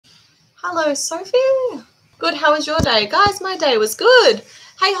Hello, Sophie. Good, how was your day? Guys, my day was good.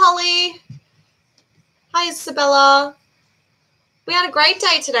 Hey, Holly. Hi, Isabella. We had a great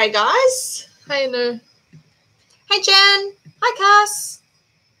day today, guys. Hey, no. Hey, Jen. Hi, Cass.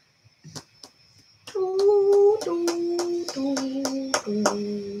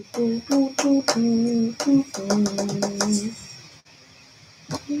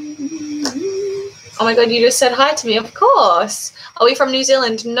 Oh my God, you just said hi to me, of course. Are we from New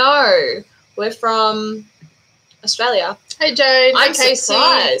Zealand? No, we're from Australia. Hey, Jade. I'm Hey,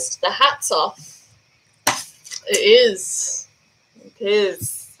 surprised. The hat's off. It is. It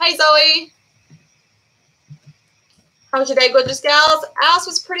is. Hey, Zoe. How was your day, gorgeous gals? Ours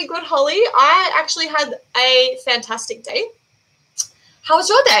was pretty good, Holly. I actually had a fantastic day. How was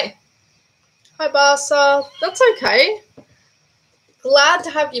your day? Hi, Barsa. That's okay. Glad to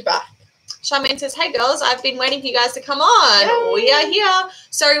have you back. Charmaine says, hey, girls, I've been waiting for you guys to come on. Yay. We are here.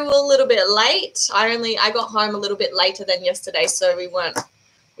 Sorry we were a little bit late. I got home a little bit later than yesterday, so we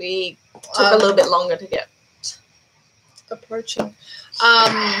took a little bit longer to get approaching.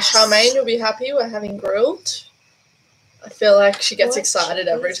 Charmaine, you'll be happy we're having grilled. I feel like she gets excited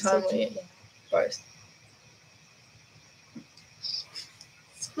every time we both.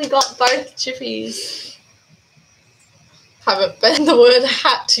 We got both chippies. Haven't been the word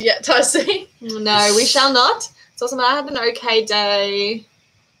hat yet, I see. No, we shall not. It's awesome. I had an okay day.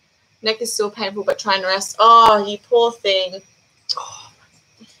 Neck is still painful, but trying to rest. Oh, you poor thing. Oh,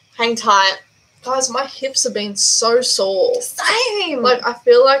 hang tight. Guys, my hips have been so sore. Same. Like, I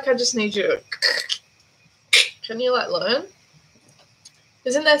feel like I just need you to... Can you, like, learn?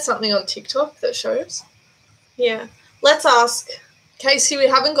 Isn't there something on TikTok that shows? Yeah. Let's ask. Casey, we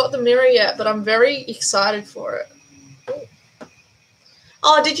haven't got the mirror yet, but I'm very excited for it.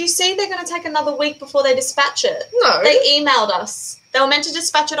 Oh, did you see they're going to take another week before they dispatch it? No. They emailed us. They were meant to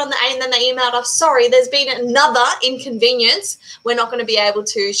dispatch it on the 8th, and then they emailed us, sorry, there's been another inconvenience. We're not going to be able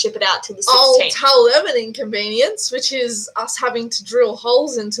to ship it out till the 16th. I'll tell them an inconvenience, which is us having to drill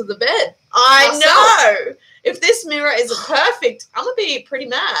holes into the bed. I know. If this mirror isn't perfect, I'm going to be pretty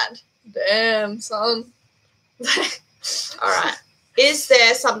mad. Damn, son. All right. Is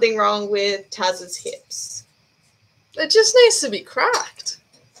there something wrong with Taz's hips? It just needs to be cracked.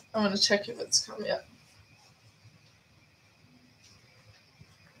 I'm going to check if it's come yet.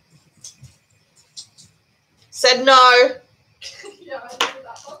 Said no. Yeah, I did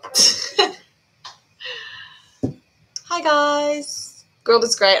that one. Hi, guys. Girl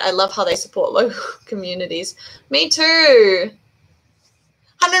is great. I love how they support local communities. Me too.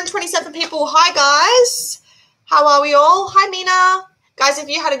 127 people. Hi, guys. How are we all? Hi, Mina. Guys, if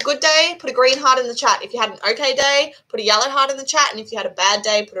you had a good day, put a green heart in the chat. If you had an okay day, put a yellow heart in the chat. And if you had a bad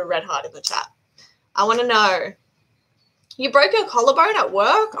day, put a red heart in the chat. I want to know. You broke your collarbone at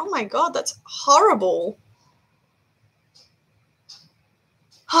work? Oh, my God. That's horrible.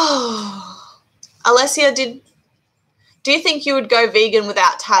 Alessia, do you think you would go vegan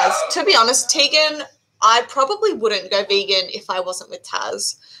without Taz? To be honest, Tegan, I probably wouldn't go vegan if I wasn't with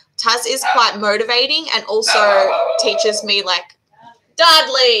Taz. Taz is quite motivating and also teaches me, like,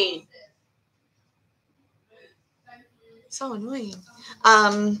 Dudley. So annoying.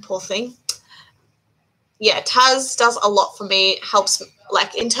 Poor thing. Yeah, Taz does a lot for me. Helps,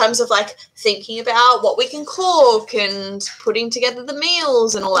 like, in terms of, like, thinking about what we can cook and putting together the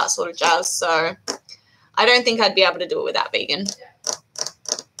meals and all that sort of jazz. So I don't think I'd be able to do it without vegan.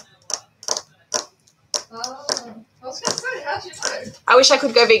 I was going to say, how'd you know? I wish I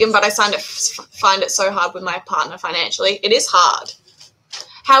could go vegan, but I find it so hard with my partner financially. It is hard.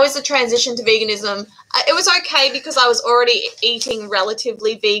 How is the transition to veganism? It was okay because I was already eating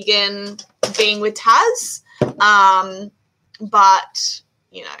relatively vegan being with Taz. But,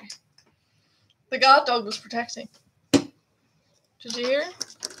 you know. The guard dog was protecting. Did you hear him?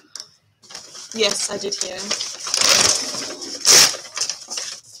 Yes, I did hear him.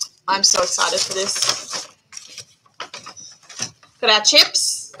 I'm so excited for this. Got our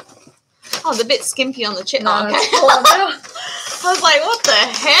chips. Oh, they're a bit skimpy on the chip. No, okay. I was like, what the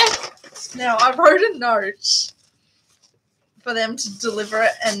heck? Now, I wrote a note for them to deliver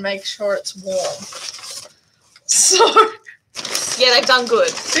it and make sure it's warm. So... Yeah, they've done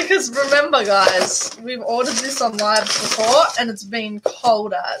good. Because remember, guys, we've ordered this on live before and it's been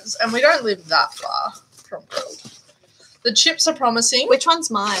cold as, and we don't live that far from grilled. The chips are promising. Which one's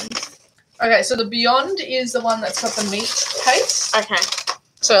mine? Okay, so the Beyond is the one that's got the meat taste. Okay.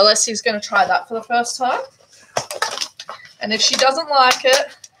 So Alessia's going to try that for the first time. And if she doesn't like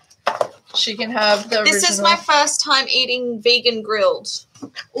it, she can have the original. This is my first time eating vegan grilled.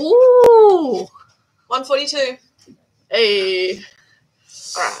 Ooh! 142. Hey.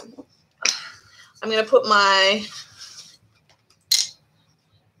 All right. I'm going to put my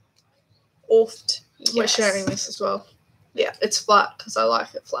oft. We're Yes. sharing this as well. Yeah. It's flat because I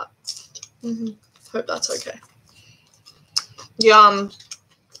like it flat. Mm-hmm. Hope that's okay. Yum.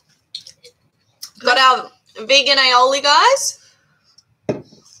 Got our vegan aioli, guys.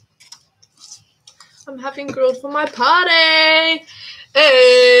 I'm having grilled for my party.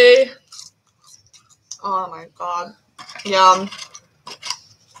 Hey. Oh my god. Yum.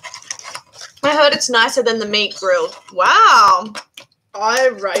 I heard it's nicer than the meat grilled. Wow. I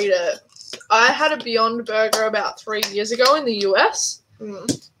rate it. I had a Beyond Burger about 3 years ago in the US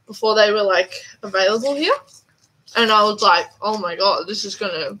before they were like available here. And I was like, oh my god, this is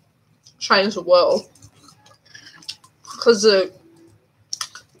going to change the world. Because the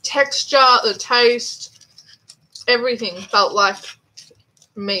texture, the taste, everything felt like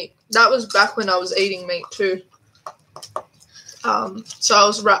meat. That was back when I was eating meat too. So I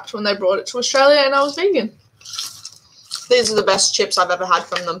was wrapped when they brought it to Australia and I was vegan. These are the best chips I've ever had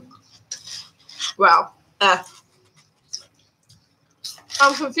from them. Wow. I'm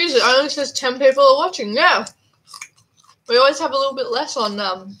confused. It only says 10 people are watching. Yeah. We always have a little bit less on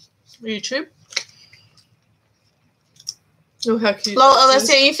YouTube. Look how cute. Well,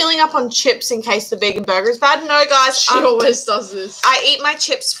 Alessia, are you filling up on chips in case the vegan burger is bad? No, guys. She always does this. I eat my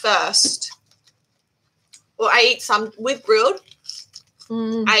chips first. Well, I eat some with grilled.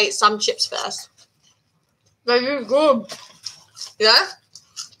 I eat some chips first. They're good. Yeah?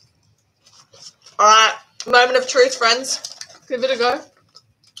 Alright. Moment of truth, friends. Give it a go.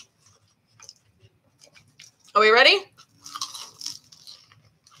 Are we ready?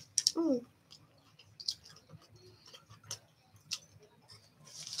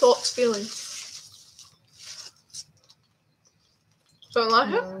 Thoughts, feelings. Don't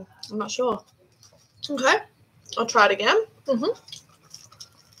like it? I'm not sure. Okay. I'll try it again.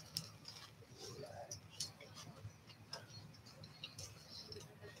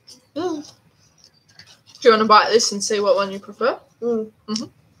 Do you want to bite this and see what one you prefer? Oh,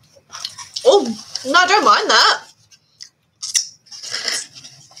 no, I don't mind that.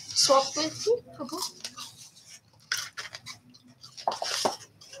 Swap this.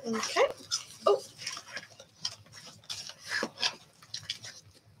 Okay. Oh.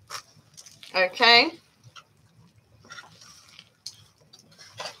 Okay.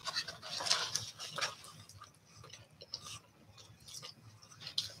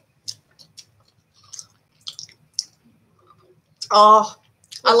 Oh,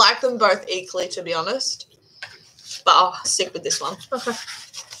 I like them both equally, to be honest. But I'll stick with this one. Okay.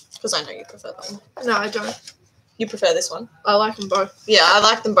 Because I know you prefer that one. No, I don't. You prefer this one? I like them both. Yeah, I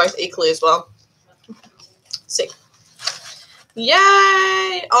like them both equally as well. Sick.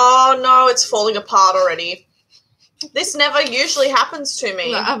 Yay! Oh no, it's falling apart already. This never usually happens to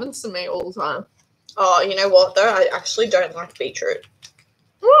me. That happens to me all the time. Oh, you know what though? I actually don't like beetroot.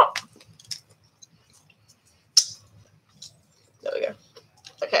 What? There we go.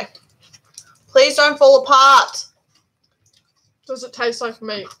 Okay. Please don't fall apart. Does it taste like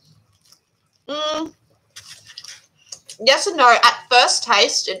meat? Yes and no. At first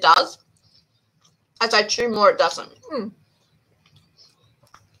taste, it does. As I chew more, it doesn't.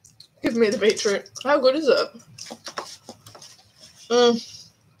 Give me the beetroot. How good is it?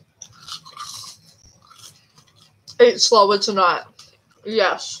 Eat slower tonight.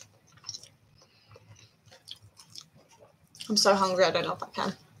 Yes. I'm so hungry, I don't know if I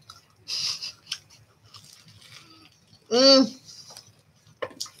can.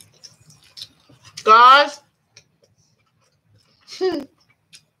 Guys.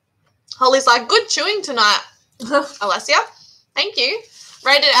 Holly's like, good chewing tonight. Alessia, thank you.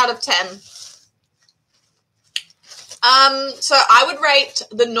 Rated out of 10. So I would rate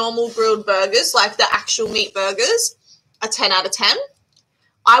the normal grilled burgers, like the actual meat burgers, a 10 out of 10.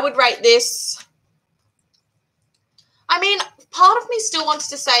 I would rate this, I mean, part of me still wants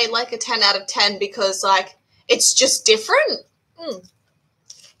to say like a 10 out of 10 because like it's just different.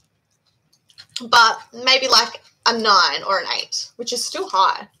 But maybe like a 9 or an 8, which is still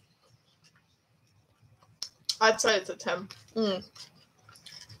high. I'd say it's a 10.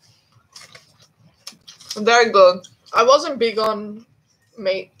 Very good. I wasn't big on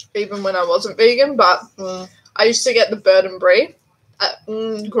meat even when I wasn't vegan, but I used to get the bird and brie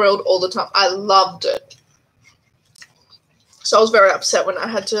grilled all the time. I loved it. So I was very upset when I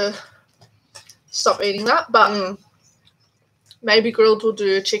had to stop eating that, but maybe grilled will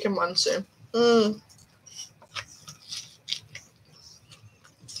do a chicken one soon.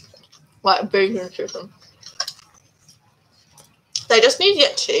 Like vegan chicken. They just need to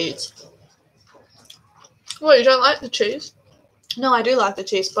get cheese. Well, you don't like the cheese? No, I do like the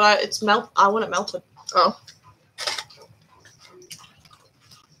cheese, but I want it melted. Oh.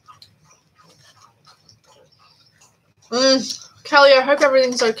 Kelly, I hope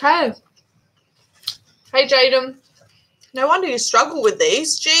everything's okay. Hey, Jaden. No wonder you struggle with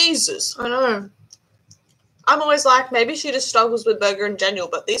these. Jesus. I know. I'm always like, maybe she just struggles with burger in general,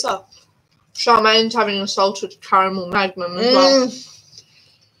 but these are... Charmaine's having a salted caramel magnum as well.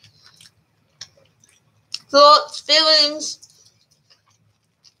 Thoughts, feelings.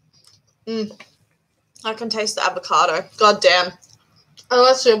 I can taste the avocado. God damn.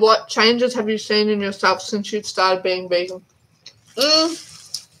 Alessia, what changes have you seen in yourself since you started being vegan?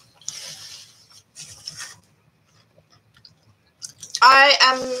 I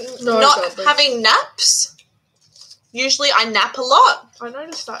am not having naps. Usually I nap a lot. I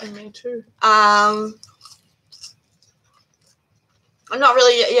noticed that in me too. I'm not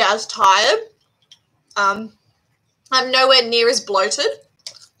really as tired. I'm nowhere near as bloated.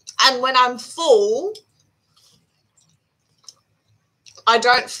 And when I'm full, I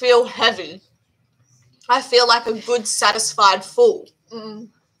don't feel heavy. I feel like a good, satisfied full.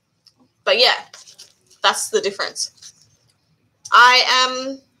 But yeah, that's the difference. I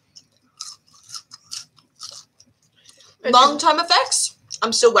am long-term effects.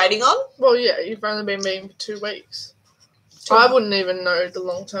 I'm still waiting on. Well, yeah, you've only been vegan for 2 weeks. I wouldn't even know the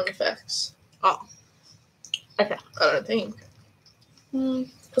long-term effects. Oh. Okay. I don't think.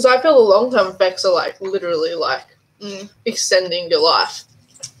 Because I feel the long-term effects are like literally like extending your life.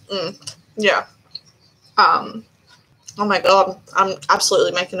 Yeah. Oh my god, I'm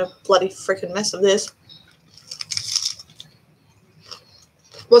absolutely making a bloody freaking mess of this.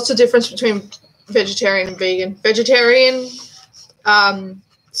 What's the difference between vegetarian and vegan? Vegetarian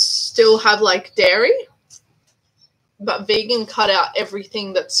still have like dairy, but vegan cut out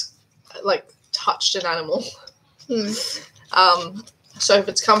everything that's like touched an animal. So if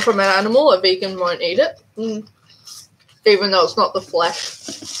it's come from an animal, a vegan won't eat it, even though it's not the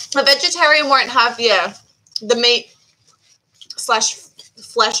flesh. A vegetarian won't have the meat /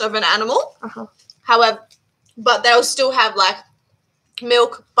 flesh of an animal. However, but they'll still have like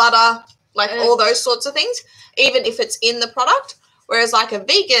milk, butter, like all those sorts of things, even if it's in the product. Whereas like a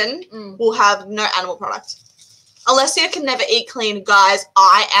vegan will have no animal product. Alessia can never eat clean. Guys,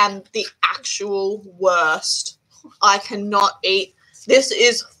 I am the actual worst. I cannot eat. This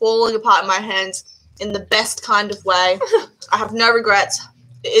is falling apart in my hands in the best kind of way. I have no regrets.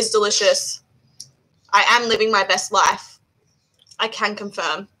 It is delicious. I am living my best life. I can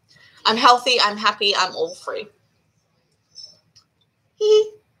confirm. I'm healthy. I'm happy. I'm all free.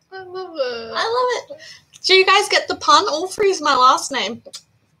 I love it. I love it. Do you guys get the pun? All free is my last name.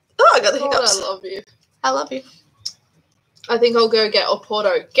 Oh, I got the hiccups. I love you. I love you. I think I'll go get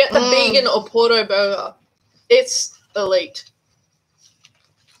Oporto. Get the vegan Oporto burger. It's elite.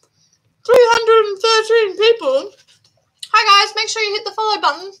 313 people. Hi guys, make sure you hit the follow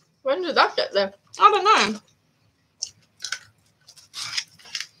button. When did that get there? I don't know.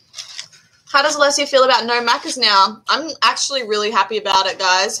 How does Alessia feel about no Maccas now? I'm actually really happy about it,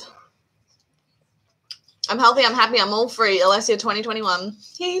 guys. I'm healthy, I'm happy, I'm all free. Alessia 2021.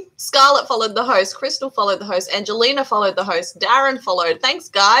 Scarlett followed the host. Crystal followed the host. Angelina followed the host. Darren followed. Thanks,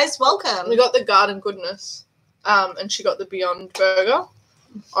 guys. Welcome. We got the Garden Goodness. And she got the Beyond Burger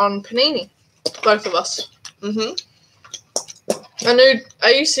on Panini. Both of us. I knew.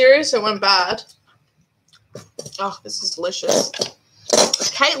 Are you serious? It went bad. Oh, this is delicious.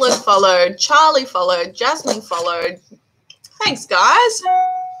 Caitlin followed. Charlie followed. Jasmine followed. Thanks, guys.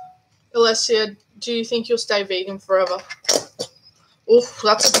 Alessia, do you think you'll stay vegan forever? Oof,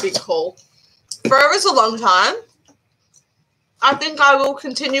 that's a big call. Forever's a long time. I think I will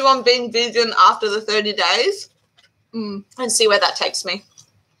continue on being vegan after the 30 days and see where that takes me.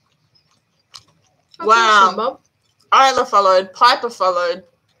 That's wow. awesome, Isla followed. Piper followed.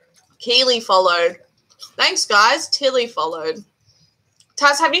 Keely followed. Thanks, guys. Tilly followed.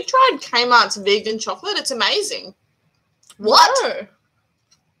 Taz, have you tried Kmart's vegan chocolate? It's amazing. What? No.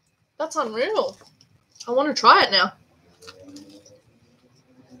 That's unreal. I want to try it now.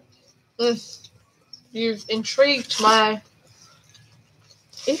 You've intrigued my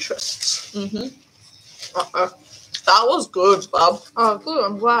interests. Uh-oh. That was good, bub. Oh, good.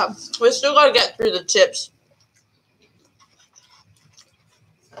 I'm glad. We still got to get through the chips.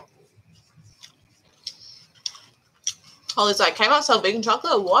 Holly's like, Kmart sell vegan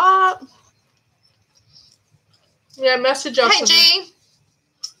chocolate? What? Yeah, message us. Hey, G.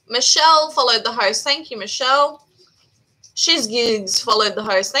 Michelle followed the host. Thank you, Michelle. Shiz Gigs followed the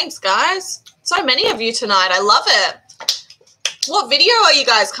host. Thanks, guys. So many of you tonight. I love it. What video are you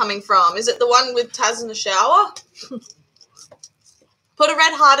guys coming from? Is it the one with Taz in the shower? Put a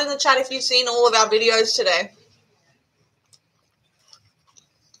red heart in the chat if you've seen all of our videos today.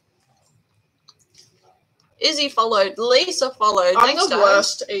 Izzy followed. Lisa followed. I'm Thanks, the guys.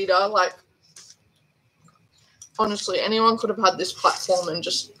 worst eater. Like, honestly, anyone could have had this platform and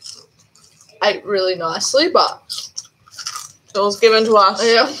just ate really nicely, but It was given to us.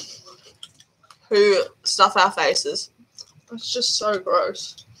 yeah, Who stuff our faces. it's just so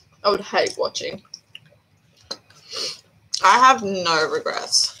gross. I would hate watching. I have no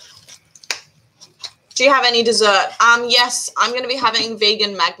regrets. Do you have any dessert? Yes, I'm going to be having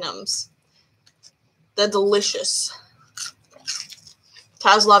vegan magnums. They're delicious.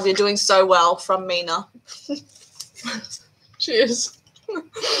 Taz, love, you're doing so well, from Mina. Cheers.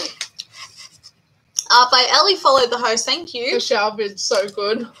 By Ellie followed the host. Thank you. The shower vid's so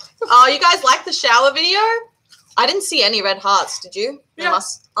good. Oh, you guys like the shower video? I didn't see any red hearts. Did you? Yeah.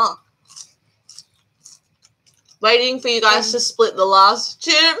 Waiting for you guys to split the last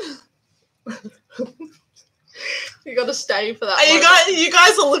chip. You gotta stay for that. You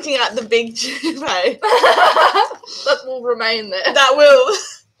guys are looking at the big chip, eh? That will remain there. That will.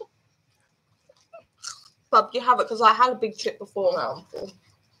 Bub, you have it because I had a big chip before. No, I'm full.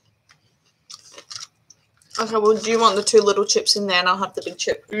 Okay, well, do you want the 2 little chips in there and I'll have the big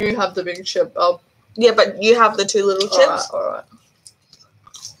chip? You have the big chip. Yeah, but you have the 2 little chips. All right.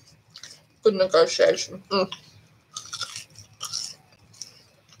 Good negotiation.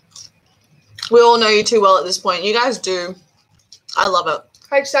 We all know you too well at this point. You guys do. I love it.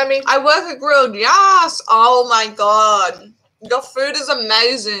 Hey, Sammy. I work at Grilled. Yes. Oh, my God. Your food is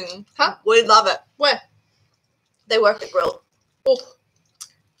amazing. Huh? We love it. Where? They work at Grilled. Oh.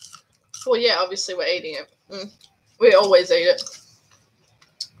 Well, yeah, obviously we're eating it. We always eat it.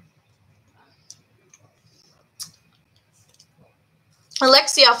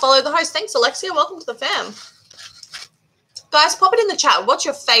 Alexia, follow the host. Thanks, Alexia. Welcome to the fam. Guys, pop it in the chat. What's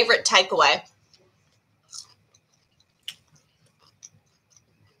your favorite takeaway?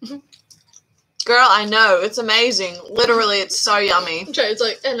 Girl, I know. It's amazing. Literally, it's so yummy. Jay's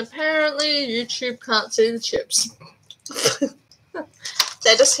like, and apparently YouTube can't see the chips.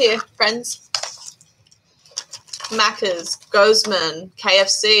 They're just here, friends. Macca's, Guzman,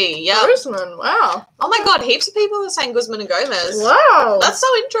 KFC. Yep. Guzman, wow. Oh my God, heaps of people are saying Guzman and Gomez. Wow. That's so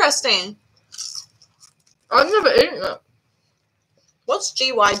interesting. I've never eaten it. What's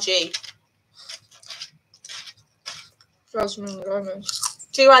GYG? Guzman Gomez.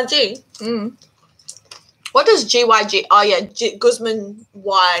 GYG? What does GYG? Oh, yeah, Guzman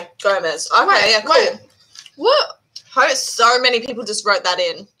Y Gomez. Okay, Wait, yeah, cool. wait. What? So many people just wrote that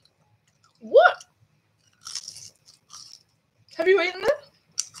in. What? Have you eaten it?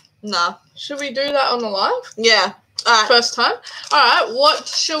 No. Should we do that on the live? Yeah. All right. First time? Alright, what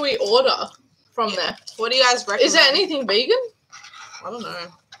shall we order from there? What do you guys recommend? Is there anything vegan? I don't know.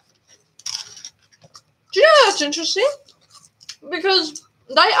 Do you know that's interesting? Because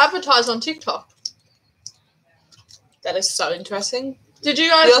they advertise on TikTok. That is so interesting. Did you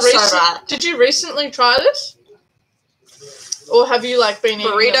guys You're so right. Did you recently try this? Or have you been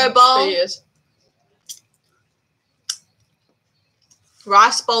eating burrito them bowl? for years?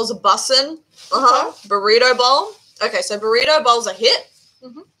 Rice bowls are bussin'. Burrito bowl. Okay, so burrito bowl's a hit.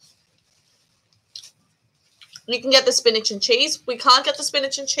 You can get the spinach and cheese. We can't get the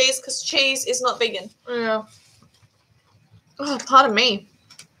spinach and cheese because cheese is not vegan. Yeah. Oh, pardon me.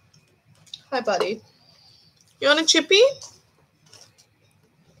 Hi, buddy. You want a chippy?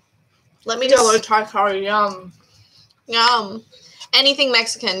 Let me just... Yellow Thai curry, yum. Yum. Anything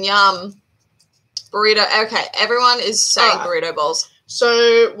Mexican, yum. Burrito. Okay, everyone is saying burrito bowls.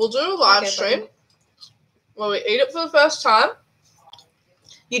 So we'll do a live stream where we eat it for the first time.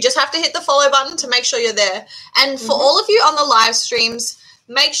 You just have to hit the follow button to make sure you're there. And for all of you on the live streams,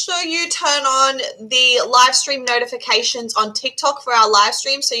 make sure you turn on the live stream notifications on TikTok for our live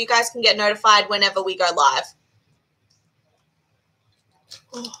stream so you guys can get notified whenever we go live.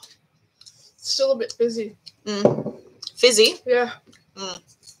 Oh, still a bit busy. Fizzy? Yeah. All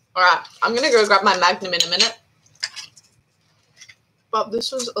right. I'm going to go grab my Magnum in a minute. But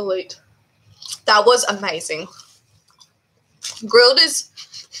this was elite. That was amazing. Grilled is...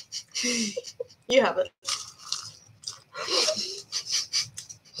 You have it.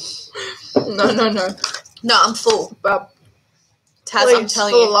 No. No, I'm full. Bub, Taz, please, I'm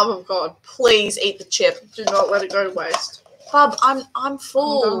telling for you. the love of God, Please eat the chip. do not let it go to waste. Bub, I'm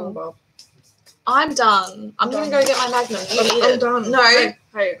full. I'm done, Bub. I'm done. I'm going to go get my Magnum. You eat I'm it. done. No.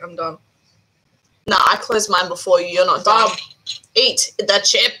 Hey, I'm done. No, I closed mine before you. You're not done. Bub. Eat the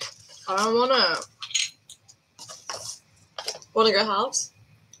chip. I don't want to. Want to go halves?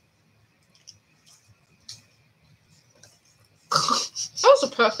 That was a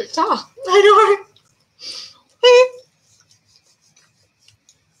perfect tar. I know.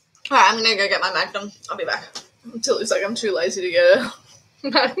 Alright, I'm gonna go get my Magnum. I'll be back. Tilly's like, I'm too lazy to get a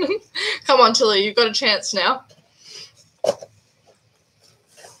Magnum. Come on, Tilly, you've got a chance now.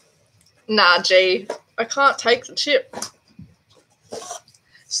 Nah, G. I can't take the chip.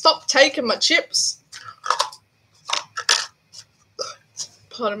 Stop taking my chips.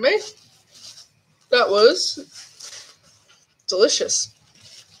 Pardon me. That was delicious.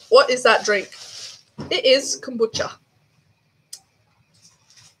 What is that drink? It is kombucha.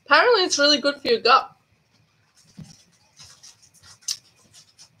 Apparently it's really good for your gut.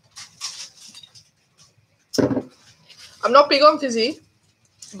 I'm not big on fizzy,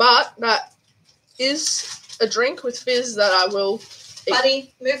 but that is a drink with fizz that I will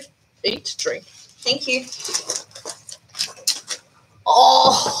drink. Thank you.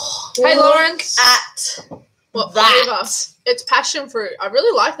 Oh, hey Lawrence. At what that. flavor? It's passion fruit. I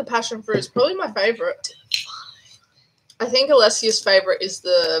really like the passion fruit. It's probably my favorite. I think Alessia's favorite is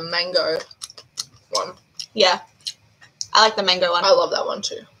the mango one. Yeah, I like the mango one. I love that one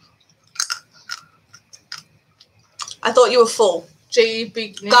too. I thought you were full. Gee,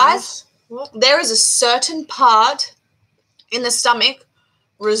 big news. Guys, what? There is a certain part in the stomach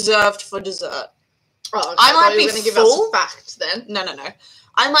reserved for dessert. Oh, okay. I might be going to give full. us a fact then. No.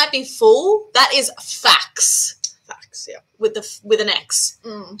 I might be full. That is facts. Facts, yeah. With an X.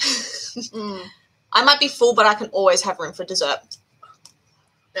 Mm. I might be full, but I can always have room for dessert.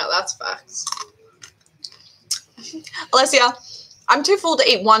 Yeah, that's facts. Alessia, I'm too full to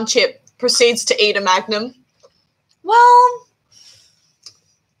eat one chip. Proceeds to eat a Magnum. Well,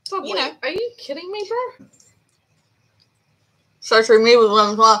 you know. Are you kidding me, bro? So true. Me with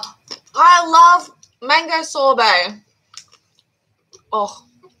one as well. I love mango sorbet. Oh.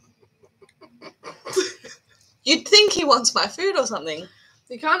 You'd think he wants my food or something.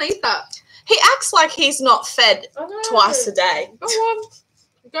 You can't eat that. He acts like he's not fed twice a day. Go on.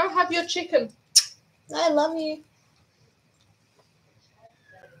 Go have your chicken. I love you.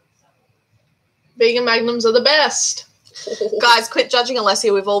 Vegan Magnums are the best. Guys, quit judging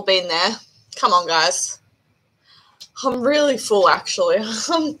Alessia. We've all been there. Come on, guys. I'm really full, actually.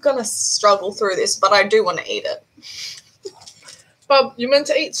 I'm going to struggle through this, but I do want to eat it. But you're meant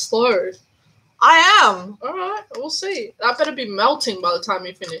to eat slow. I am. All right, we'll see. That better be melting by the time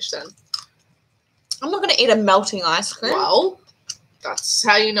you finish then. I'm not going to eat a melting ice cream. Well, that's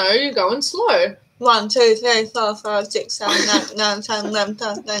how you know you're going slow. 1, 2, 3, 4, 5, 6, 7, 8, 9, 10, 11,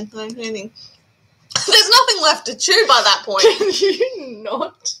 12, 13, 14, 15. There's nothing left to chew by that point. Can you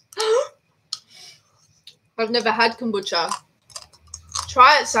not? I've never had kombucha.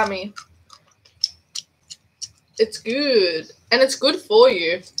 Try it, Sammy. It's good. And it's good for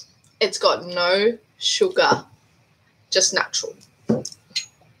you. It's got no sugar. Just natural.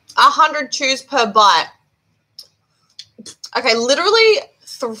 100 chews per bite. Okay, literally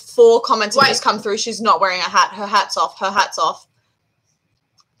 4 comments have just come through. She's not wearing a hat. Her hat's off. Her hat's off.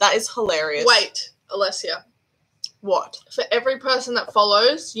 That is hilarious. Wait, Alessia. What? For every person that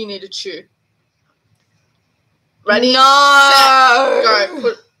follows, you need to chew. Ready? No! Set, go.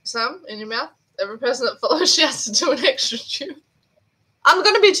 Put some in your mouth. Every person that follows, she has to do an extra chew. I'm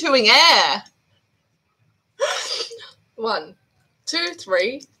going to be chewing air. 1, 2,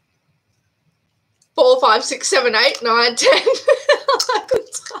 3, 4, 5, 6, 7, 8, 9, 10, 11, 12,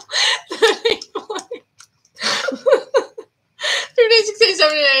 13, 14, 15, 16,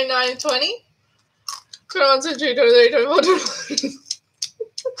 17, 18, 19, 20, 21, 22, 23, 24, 25.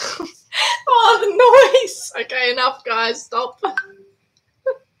 Oh, the noise. Okay, enough, guys. Stop.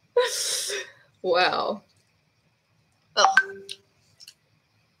 Wow. Oh.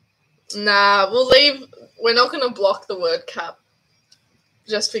 Nah, we'll leave. We're not going to block the word cap.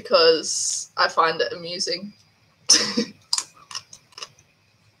 Just because I find it amusing.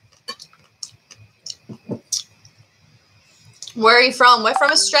 Where are you from? We're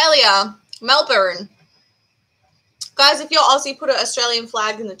from Australia. Melbourne. Guys, if you're Aussie, put an Australian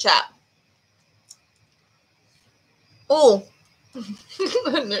flag in the chat. Oh.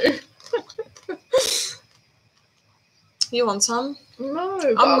 No. You want some? No.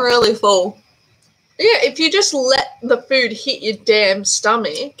 I'm really full. Yeah, if you just let the food hit your damn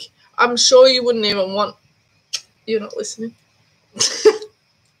stomach, I'm sure you wouldn't even want... You're not listening.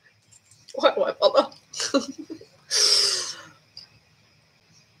 Why do I bother?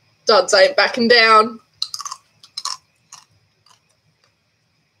 Duds ain't backing down.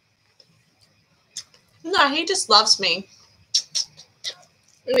 No, he just loves me.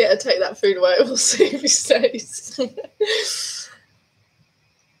 Yeah, take that food away. We'll see if he stays.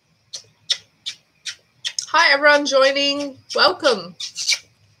 Hi, everyone joining. Welcome.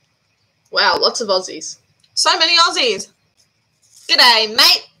 Wow, lots of Aussies. So many Aussies. G'day,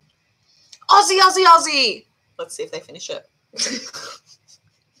 mate. Aussie, Aussie, Aussie. Let's see if they finish it.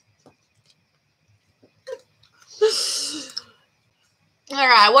 All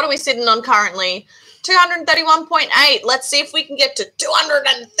right, what are we sitting on currently? 231.8. Let's see if we can get to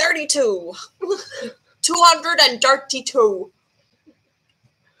 232. 232.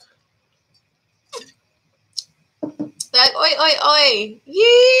 Like, oi, oi, oi.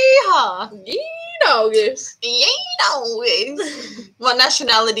 Yeehaw. Yes. What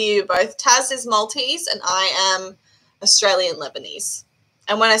nationality are you both? Taz is Maltese and I am Australian Lebanese.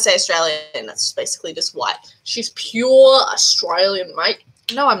 And when I say Australian, that's just basically just white. She's pure Australian, mate.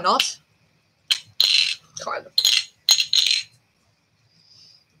 No, I'm not. Kind of.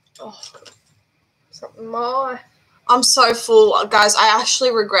 Oh, something more. I'm so full. Guys, I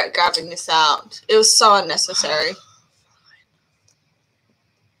actually regret grabbing this out. It was so unnecessary.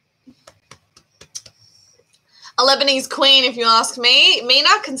 A Lebanese queen, if you ask me.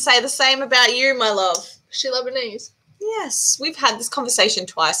 Mina can say the same about you, my love. Is she Lebanese? Yes, we've had this conversation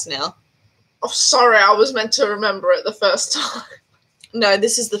twice now. Oh, sorry, I was meant to remember it the first time. No,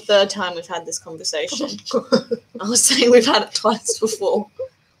 this is the third time we've had this conversation. I was saying we've had it twice before.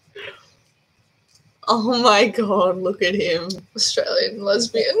 Oh my god, look at him. Australian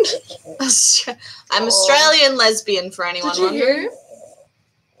lesbian. I'm Australian lesbian for anyone Did you wondering. hear?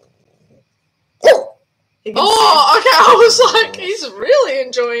 Oh, okay, I was like, he's really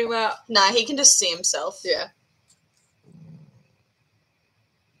enjoying that. Nah, he can just see himself. Yeah.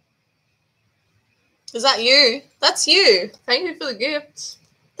 Is that you? That's you. Thank you for the gifts.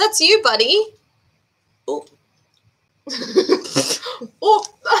 That's you, buddy. Oh. Oh.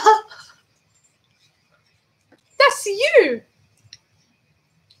 That's you.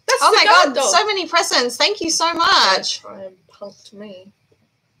 That's Oh the my guard god, dog. so many presents. Thank you so much. Try and punked me.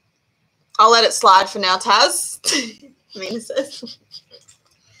 I'll let it slide for now, Taz. Mina says.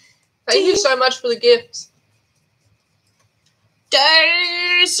 Thank you so much for the gifts.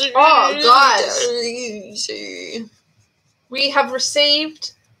 Daisy. Daisy. We have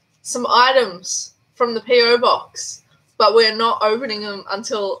received some items from the P.O. box, but we're not opening them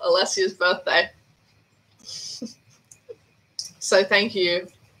until Alessia's birthday. So thank you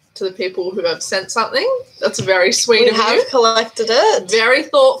to the people who have sent something. That's very sweet of you. We have collected it. Very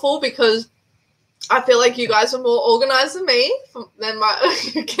thoughtful, because I feel like you guys are more organized than me, than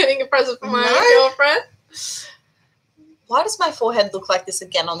getting a present from my own girlfriend. Why does my forehead look like this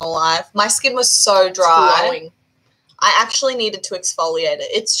again on the live? My skin was so dry. It's glowing. I actually needed to exfoliate it.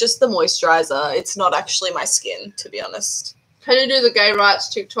 It's just the moisturizer. It's not actually my skin, to be honest. Can you do the gay rights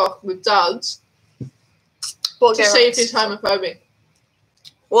TikTok with Duds What to see if he's homophobic?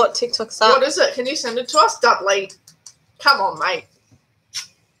 What TikTok's that? What is it? Can you send it to us, Dudley? Come on, mate.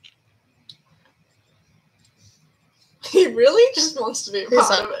 He really just wants to be a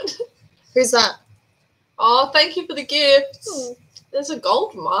part of it. Who's that? Oh, thank you for the gifts. There's a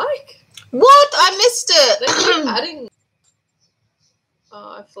gold mic. What? I missed it. They keep adding.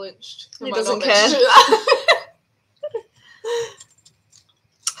 Oh, I flinched. He doesn't care.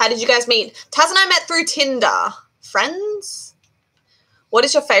 How did you guys meet? Taz and I met through Tinder. Friends? What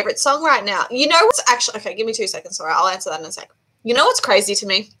is your favorite song right now? You know what's actually... Okay, give me 2 seconds. Sorry, I'll answer that in a sec. You know what's crazy to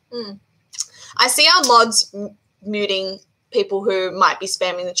me? I see our mods muting people who might be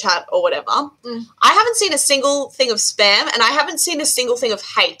spamming the chat or whatever. I haven't seen a single thing of spam, and I haven't seen a single thing of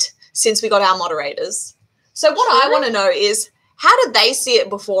hate since we got our moderators. So what I want to know is, how did they see it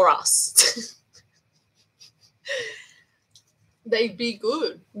before us? They'd be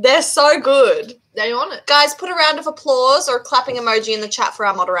good. They're so good. They on it. Guys, put a round of applause or a clapping emoji in the chat for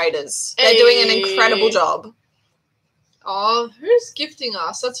our moderators. They're doing an incredible job. Oh, who's gifting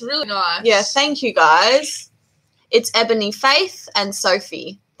us? That's really nice. Yeah, thank you, guys. It's Ebony, Faith, and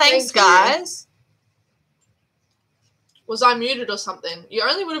Sophie. Thanks, guys. Was I muted or something? You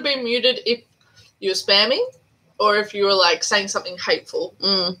only would have been muted if you were spamming or if you were, like, saying something hateful.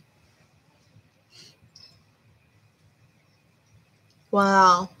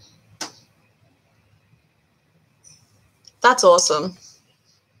 Wow. That's awesome.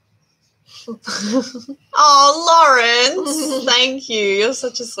 Oh, Lawrence. Thank you. You're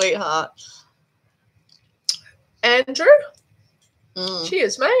such a sweetheart. Andrew?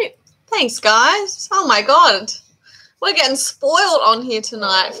 Cheers, mate. Thanks, guys. Oh, my God. We're getting spoiled on here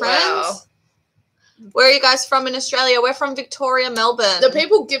tonight, friends. Wow. Where are you guys from in Australia? We're from Victoria, Melbourne. The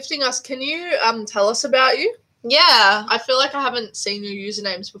people gifting us, can you tell us about you? Yeah. I feel like I haven't seen your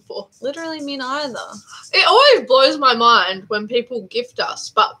usernames before. Literally me neither. It always blows my mind when people gift us,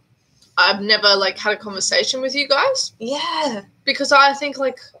 but I've never, like, had a conversation with you guys. Yeah. Because I think,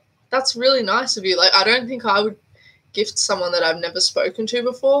 like, That's really nice of you. Like, I don't think I would gift someone that I've never spoken to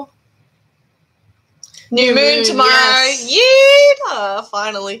before. New moon tomorrow. Yes. Yeah,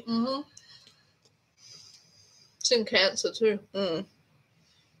 finally. Mm-hmm. It's in Cancer too.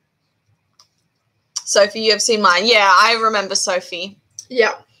 Sophie, you have seen mine. Yeah, I remember Sophie.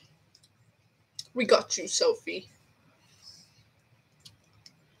 Yeah. We got you, Sophie.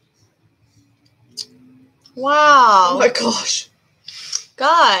 Wow. Oh my gosh.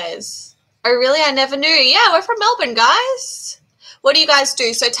 Guys. Oh, really? I never knew. Yeah, we're from Melbourne, guys. What do you guys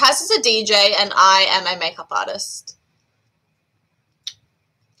do? So Taz is a DJ and I am a makeup artist.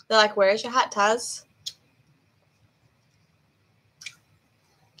 They're like, where is your hat, Taz?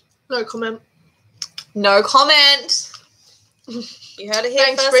 No comment. No comment. You heard it here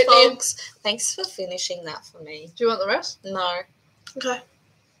Thanks, first, Brittany. folks. Thanks for finishing that for me. Do you want the rest? No. Okay.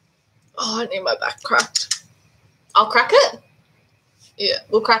 Oh, I need my back cracked. I'll crack it. Yeah.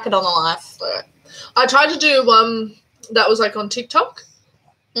 We'll crack it on the live. Alright. I tried to do one that was like on TikTok.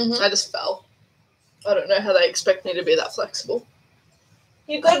 Mm-hmm. I just fell. I don't know how they expect me to be that flexible.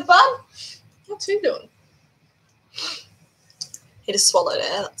 You good, bud? What's he doing? He just swallowed it,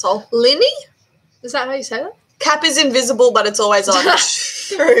 that's all. Linny? Is that how you say that? Cap is invisible, but it's always on.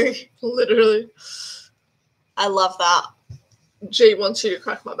 True. Literally. I love that. G wants you to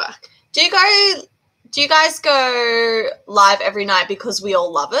crack my back. Do you guys go live every night because we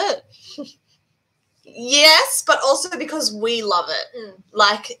all love it? Yes, but also because we love it.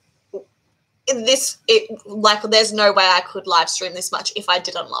 Like there's no way I could live stream this much if I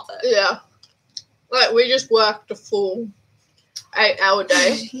didn't love it. Yeah. Like, we just worked a full 8-hour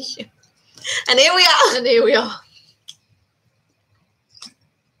day. Yeah. And here we are. And here we are.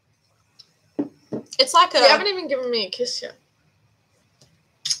 It's like You haven't even given me a kiss yet.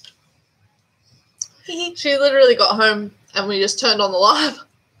 She literally got home and we just turned on the live.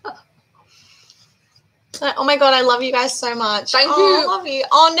 Oh my god, I love you guys so much. Thank you. I love you.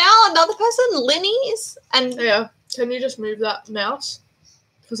 Oh, now another person, Linny's. And Yeah. Can you just move that mouse?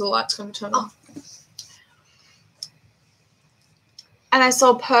 Because the light's going to turn on. And I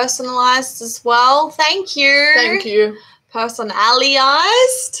saw personalized as well. Thank you. Thank you.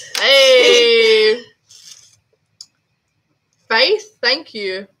 Personalized. Hey. Faith, thank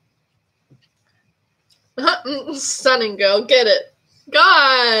you. Stunning girl, get it.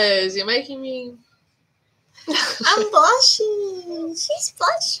 Guys, you're making me... I'm blushing. She's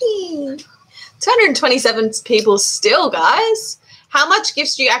blushing. 227 people still, guys. How much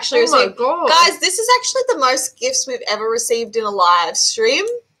gifts do you actually receive? Oh my god. Guys, this is actually the most gifts we've ever received in a live stream.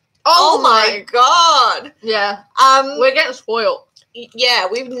 Oh my god. Yeah. We're getting spoiled. Yeah,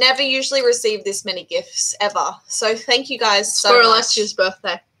 we've never usually received this many gifts ever. So thank you guys so For much. Alessia's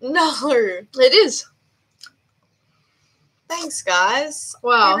birthday. No. It is. Thanks, guys.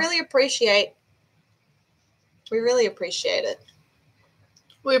 Wow. We really appreciate it.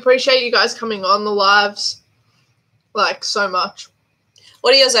 We appreciate you guys coming on the lives, like, so much.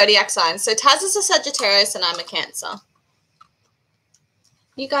 What are your zodiac signs? So Taz is a Sagittarius and I'm a Cancer.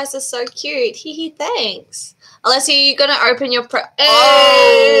 You guys are so cute. Hee, thanks. Alessia, you're going to open your... Hey!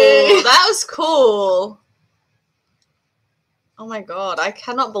 Oh, that was cool. Oh, my God. I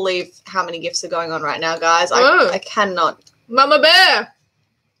cannot believe how many gifts are going on right now, guys. I cannot. Mama Bear!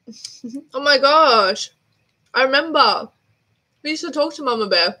 Oh, my gosh. I remember. We used to talk to Mama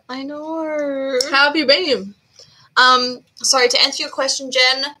Bear. I know. How have you been? Sorry, to answer your question,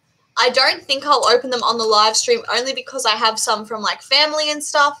 Jen, I don't think I'll open them on the live stream only because I have some from, like, family and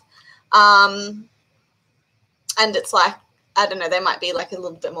stuff. And it's like, I don't know, they might be, like, a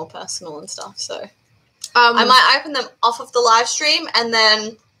little bit more personal and stuff. So I might open them off of the live stream and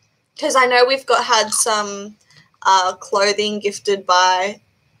then, because I know we've had some clothing gifted by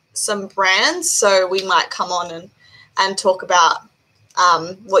some brands, so we might come on and talk about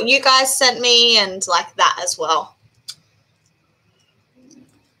what you guys sent me and, like, that as well.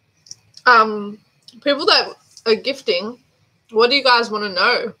 People that are gifting, what do you guys want to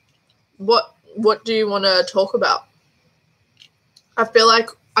know? What do you want to talk about? I feel like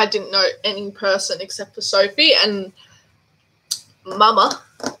I didn't know any person except for Sophie and Mama.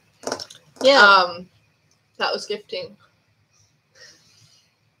 Yeah. That was gifting.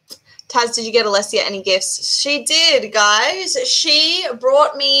 Taz, did you get Alessia any gifts? She did, guys. She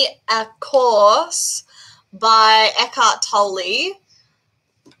brought me a course by Eckhart Tolle.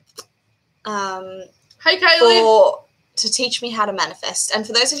 Hey, Kaylee. To teach me how to manifest. And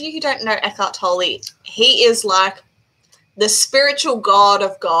for those of you who don't know Eckhart Tolle, he is like the spiritual god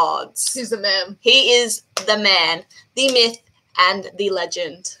of gods. He's the man. He is the man, the myth, and the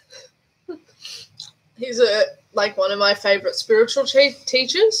legend. He's like one of my favorite spiritual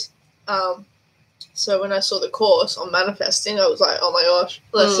teachers. So when I saw the course on manifesting, I was like, oh my gosh,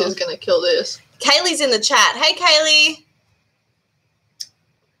 Alessia's going to kill this. Kaylee's in the chat. Hey, Kaylee.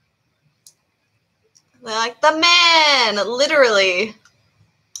 They're like, the man, literally.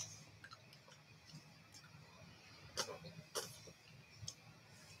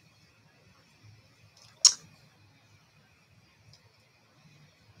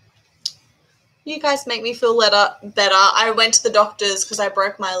 You guys make me feel better. I went to the doctors because I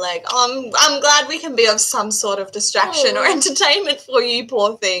broke my leg. I'm glad we can be of some sort of distraction or entertainment for you,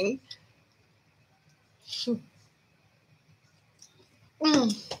 poor thing.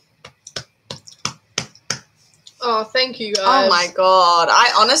 Oh, thank you guys. Oh my god.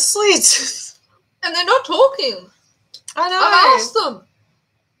 I honestly... And they're not talking. I know. I've asked them.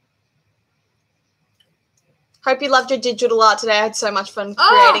 Hope you loved your digital art today. I had so much fun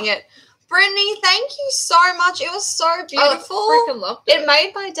creating it. Brittany, thank you so much. It was so beautiful. I freaking loved it. It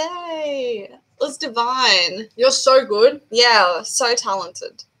made my day. It was divine. You're so good. Yeah, so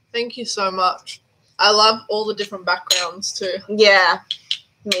talented. Thank you so much. I love all the different backgrounds too. Yeah,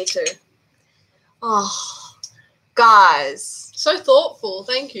 me too. Oh, guys. So thoughtful.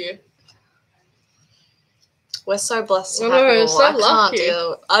 Thank you. We're so blessed to I have know, you all. so lucky.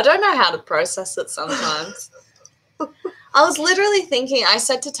 I don't know how to process it sometimes. I was literally thinking, I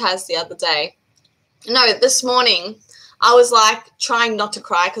said to Taz the other day, no, this morning, I was like trying not to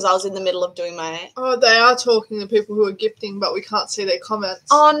cry because I was in the middle of doing my... Oh, they are talking to people who are gifting, but we can't see their comments.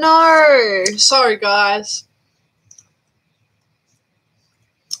 Oh, no. Sorry, guys.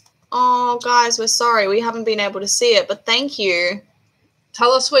 Oh, guys, we're sorry. We haven't been able to see it, but thank you.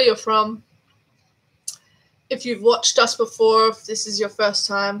 Tell us where you're from. If you've watched us before, if this is your first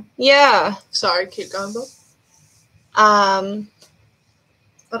time. Yeah. Sorry, keep going, Bob. I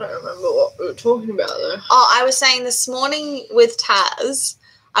don't remember what we were talking about, though. Oh, I was saying this morning with Taz,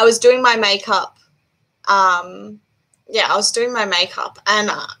 I was doing my makeup. I was doing my makeup, and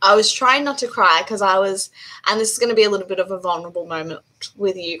I was trying not to cry because and this is going to be a little bit of a vulnerable moment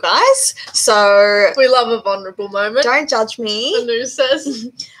with you guys. So we love a vulnerable moment. Don't judge me. The news says.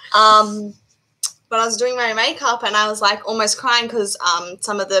 But I was doing my makeup, and I was like almost crying because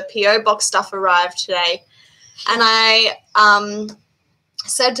some of the PO box stuff arrived today. And I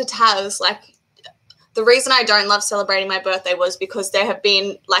said to Taz, like, the reason I don't love celebrating my birthday was because there have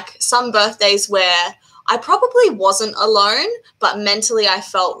been, like, some birthdays where I probably wasn't alone, but mentally I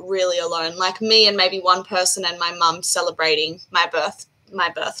felt really alone. Like, me and maybe one person and my mum celebrating my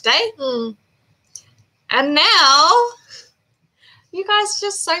birthday. And now, you guys are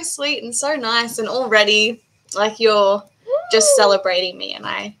just so sweet and so nice, and already, like, you're just celebrating me, and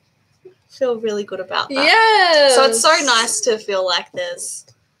I feel really good about that. Yes. So it's so nice to feel like there's...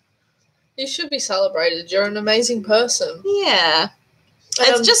 You should be celebrated. You're an amazing person. Yeah.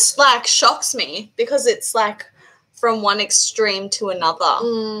 It just, like, shocks me because it's, like, from one extreme to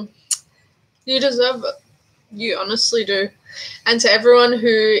another. You deserve it. You honestly do. And to everyone who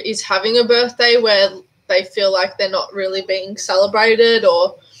is having a birthday where they feel like they're not really being celebrated,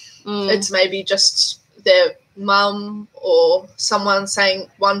 or it's maybe just their mum or someone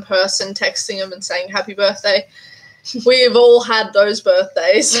one person texting them and saying happy birthday. We've all had those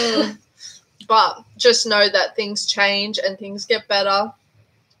birthdays. But just know that things change and things get better,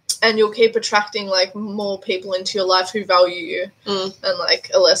 and you'll keep attracting, like, more people into your life who value you. And, like,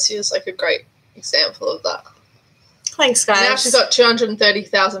 Alessia's, like, a great example of that. Thanks, guys. Now she's got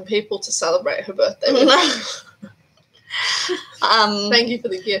 230,000 people to celebrate her birthday with. Thank you for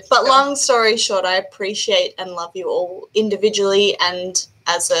the gift. But long story short, I appreciate and love you all individually and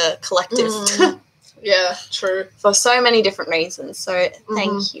as a collective. Yeah, true. For so many different reasons. So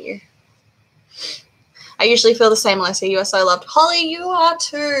thank you. I usually feel the same, Alessia. You are so loved. Holly, you are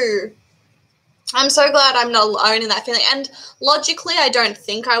too. I'm so glad I'm not alone in that feeling. And logically, I don't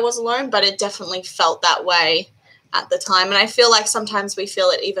think I was alone, but it definitely felt that way at the time. And I feel like sometimes we feel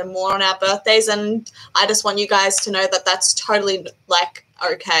it even more on our birthdays. And I just want you guys to know that that's totally, like,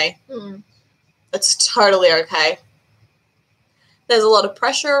 okay. It's totally okay. There's a lot of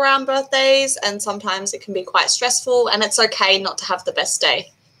pressure around birthdays, and sometimes it can be quite stressful, and it's okay not to have the best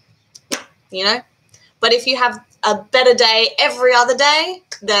day, you know? But if you have a better day every other day,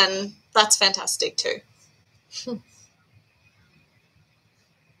 then that's fantastic too.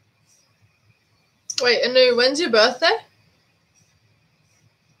 Wait, Anu, when's your birthday?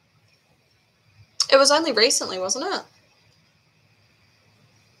 It was only recently, wasn't it?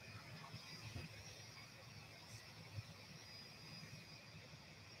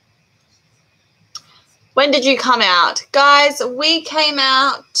 When did you come out? Guys, I came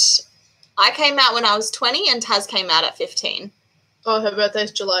out when I was 20 and Taz came out at 15. Oh, her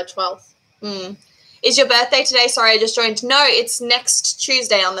birthday's July 12th. Is your birthday today? Sorry, I just joined. No, it's next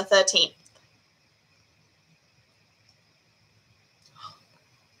Tuesday on the 13th.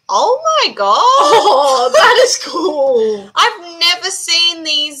 Oh my god! Oh, that is cool. I've never seen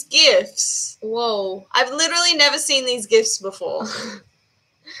these gifts. Whoa. I've literally never seen these gifts before.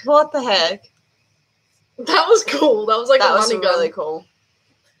 What the heck? That was cool. That was like that a was money really gun. cool.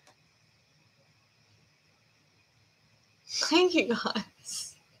 Thank you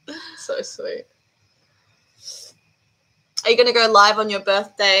guys. So sweet. Are you gonna go live on your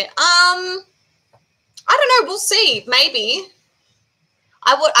birthday? I don't know. We'll see. Maybe.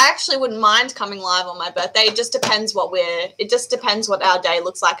 I actually wouldn't mind coming live on my birthday. It just depends what our day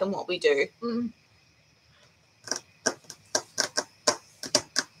looks like and what we do.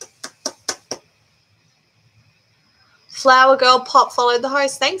 Flower Girl Pop followed the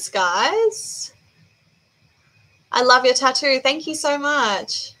host. Thanks, guys. I love your tattoo. Thank you so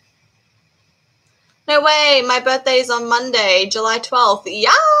much. No way. My birthday is on Monday, July 12th.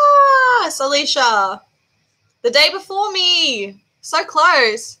 Yes, Alicia. The day before me. So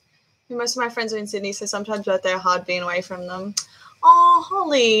close. Most of my friends are in Sydney, so sometimes birthday are hard being away from them. Oh,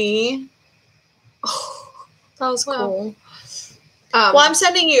 Holly. Oh, that was cool. Well, I'm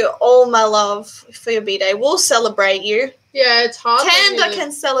sending you all my love for your B-Day. We'll celebrate you. Yeah, it's hard. Tanda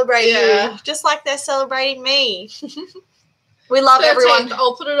can celebrate you, just like they're celebrating me. We love 13th, everyone.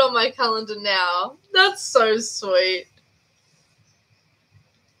 I'll put it on my calendar now. That's so sweet.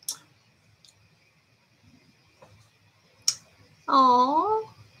 Aww.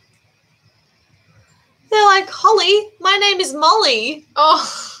 They're like, Holly, my name is Molly.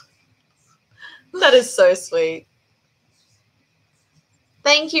 Oh. That is so sweet.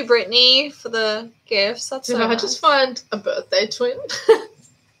 Thank you, Brittany, for the gifts. That's so nice. I just find a birthday twin?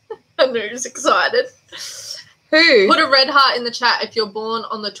 Anu's excited. Who? Put a red heart in the chat if you're born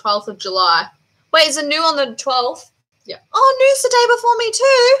on the 12th of July. Wait, is Anu on the 12th? Yeah. Oh, Anu's the day before me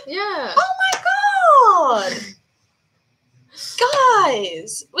too? Yeah. Oh my god.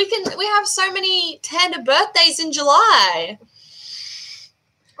 Guys, we have so many Tanda birthdays in July.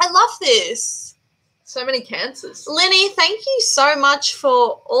 I love this. So many cancers. Lenny, thank you so much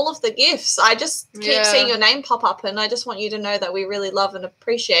for all of the gifts. I just keep seeing your name pop up, and I just want you to know that we really love and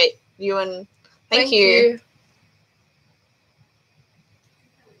appreciate you, and thank you.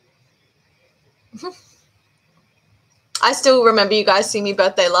 I still remember you guys seeing me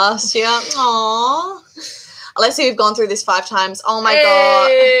birthday last year. Aww. Let's see, we've gone through this 5 times. Oh my god.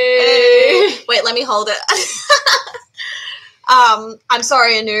 Hey. Wait, let me hold it. I'm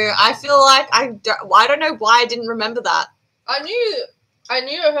sorry, Anu. I feel like I don't know why I didn't remember that. I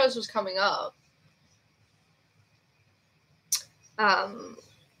knew hers was coming up.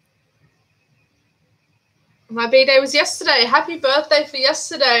 My B-Day was yesterday. Happy birthday for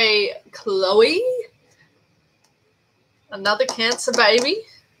yesterday, Chloe. Another Cancer baby.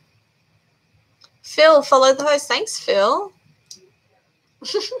 Phil, follow the host. Thanks, Phil.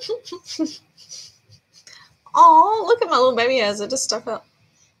 Oh, look at my little baby hairs. I just stuck up.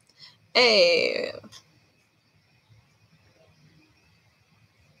 Hey.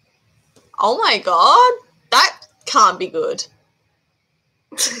 Oh my god. That can't be good.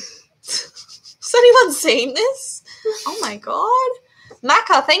 Has anyone seen this? Oh my god.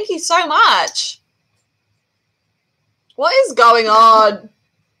 Maka, thank you so much. What is going on?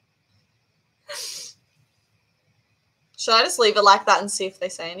 Should I just leave it like that and see if they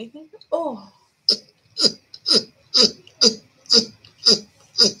say anything? Oh.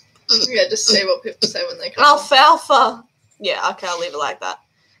 Yeah, just see what people say when they come. Alfalfa. Yeah, okay, I'll leave it like that.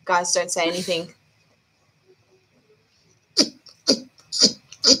 Guys, don't say anything.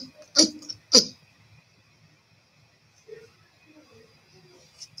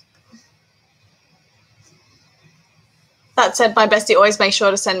 That said, my bestie always makes sure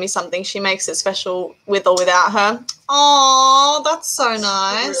to send me something. She makes it special with or without her. Oh, that's so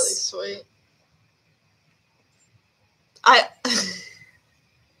nice. Really sweet. I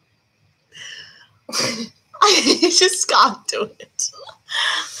just can't do it.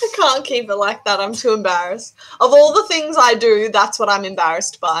 I can't keep it like that. I'm too embarrassed. Of all the things I do, that's what I'm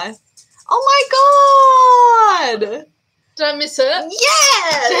embarrassed by. Oh my god! Did I miss it?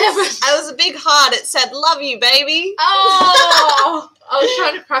 Yes! I was a big heart. It said, love you, baby. Oh! I was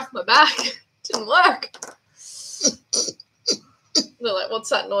trying to crack my back. Didn't work. They're like, what's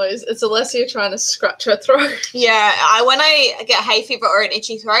that noise? It's Alessia trying to scratch her throat. Yeah, when I get hay fever or an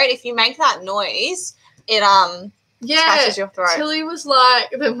itchy throat, if you make that noise, it scratches your throat. Tilly was like,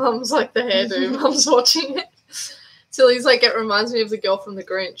 the mum's like the hairdo. Mum's watching it. Tilly's like, it reminds me of the girl from The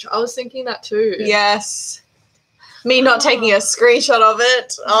Grinch. I was thinking that too. Yes. Me not taking a screenshot of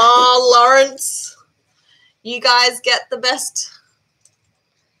it. Oh, Lawrence. You guys get the best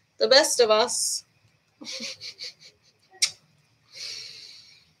of us.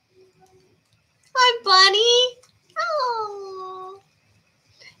 Hi, Bunny. Oh.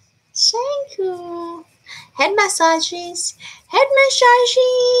 Thank you. Head massages.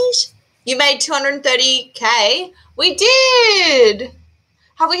 You made 230K. We did.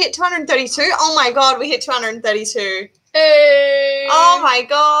 Have we hit 232? Oh my god, we hit 232. Hey. Oh my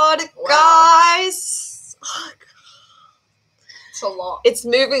god, Wow. guys. It's a lot. It's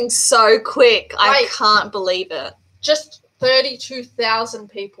moving so quick. I Wait. can't believe it. Just 32,000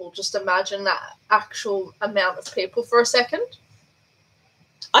 people. Just imagine that actual amount of people for a second.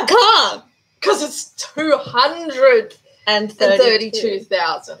 I can't. Because it's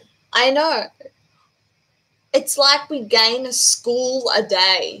 232,000. I know. It's like we gain a school a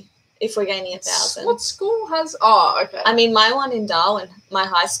day if we're gaining 1,000. What school has... Oh, okay. I mean, my one in Darwin, my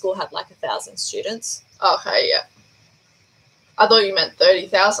high school had like 1,000 students. Okay, yeah. I thought you meant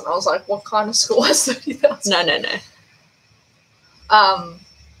 30,000. I was like, what kind of school has 30,000? No.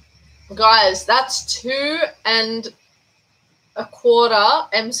 Guys, that's 2.25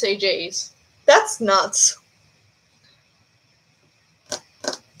 MCGs. That's nuts.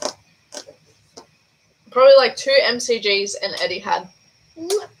 Probably like 2 MCGs and Eddie had. Can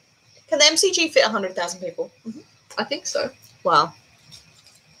the MCG fit 100,000 people? I think so. Wow.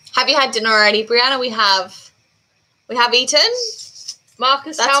 Have you had dinner already, Brianna? We have eaten.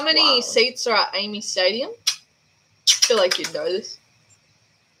 Marcus, That's how many wild. seats are at Amy Stadium? I feel like you'd know this.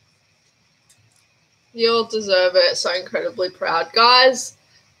 You'll deserve it. So incredibly proud. Guys,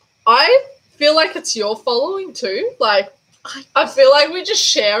 I feel like it's your following too. Like, I feel like we just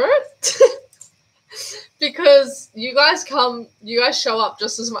share it. Because you guys show up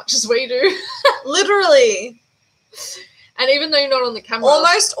just as much as we do. Literally. And even though you're not on the camera.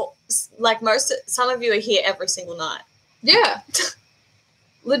 Some of you are here every single night. Yeah.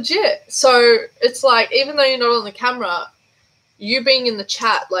 Legit. So it's like, even though you're not on the camera, you being in the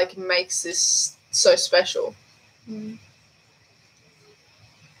chat, like, makes this so special.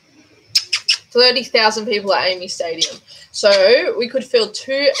 30,000 people at Amy Stadium. So we could fill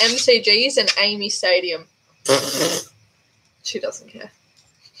 2 MCGs in Amy Stadium. She doesn't care.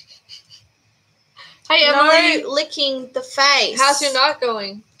 Hey, Emily. No licking the face. How's your night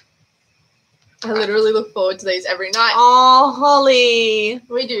going? I literally look forward to these every night. Oh, Holly.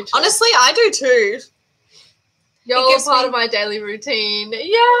 We do too. Honestly, I do too. You're all part of my daily routine.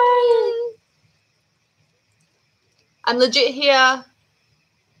 Yay! I'm legit here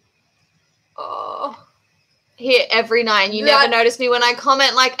every night, and you never notice me when I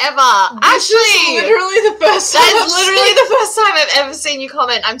comment, like, ever. This Ashley! is literally the first time. That's literally the first time I've ever seen you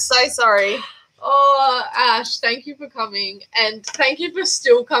comment. I'm so sorry. Oh, Ash, thank you for coming, and thank you for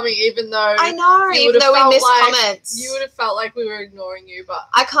still coming, even though I know, even though we missed comments. You would have felt like we were ignoring you, but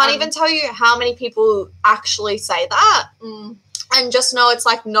I can't even tell you how many people actually say that. And just know it's,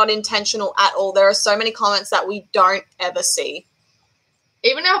 like, not intentional at all. There are so many comments that we don't ever see.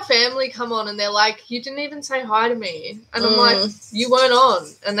 Even our family come on and they're like, you didn't even say hi to me. And I'm like, you weren't on.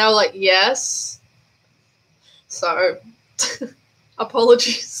 And they were like, yes. So,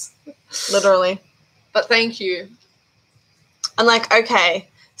 apologies. Literally. But thank you. I'm like, okay,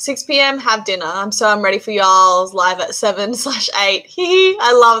 6 p.m, have dinner. I'm ready for y'all's live at 7/8. Hee.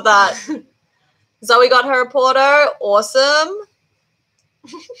 I love that. Zoe got her reporter. Awesome.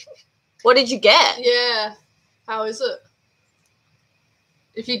 What did you get? Yeah. How is it?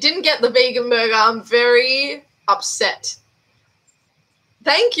 If you didn't get the vegan burger, I'm very upset.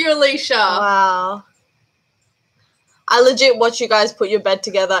 Thank you, Alicia. Wow. I legit watch you guys put your bed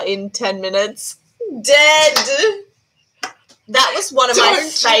together in 10 minutes. Dead. That was one of my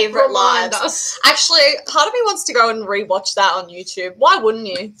favorite lives. Actually, part of me wants to go and rewatch that on YouTube. Why wouldn't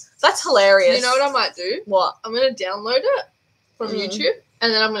you? That's hilarious. You know what I might do? What? I'm going to download it from YouTube,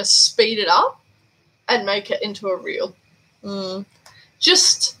 and then I'm going to speed it up and make it into a reel.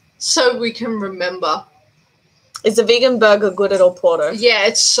 Just so we can remember. Is the vegan burger good at all, Porto? Yeah,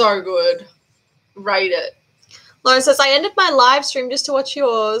 it's so good. Rate it. Lauren says, I ended my live stream just to watch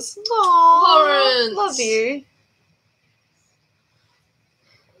yours. Aww, Lawrence. Love you.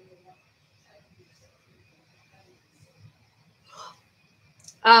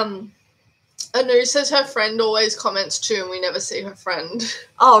 Anu says her friend always comments too, and we never see her friend.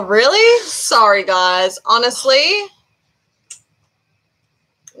 Oh, really? Sorry, guys. Honestly,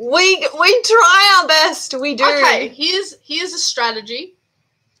 we try our best. We do. Okay, here's a strategy.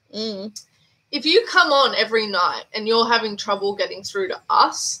 Mm. If you come on every night and you're having trouble getting through to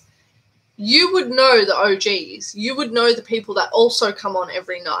us, you would know the OGs. You would know the people that also come on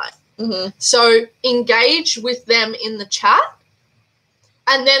every night. Mm-hmm. So engage with them in the chat.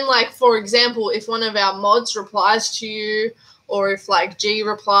 And then, like, for example, if one of our mods replies to you, or if, like, G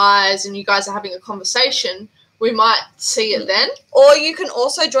replies and you guys are having a conversation, we might see it then. Or you can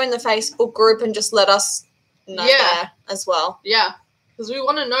also join the Facebook group and just let us know there as well. Yeah, because we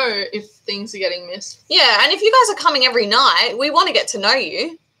want to know if things are getting missed. Yeah, and if you guys are coming every night, we want to get to know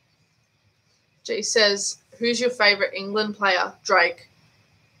you. G says, who's your favourite England player? Drake.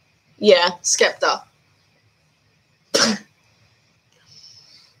 Yeah. Skepta.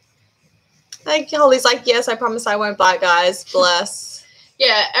 Like, Holly's like, yes, I promise I won't bite, guys. Bless.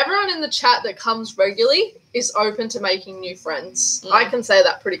 Yeah, everyone in the chat that comes regularly is open to making new friends. I can say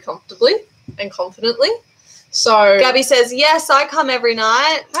that pretty comfortably and confidently. So Gabby says, yes, I come every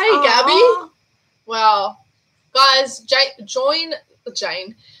night. Hey, Aww. Gabby. Wow. Guys, join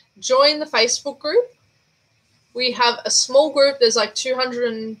the Facebook group. We have a small group. There's like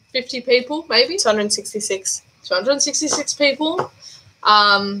 250 people, maybe. 266. 266 people.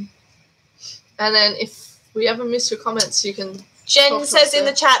 And then if we ever miss your comments, you can... Jen says in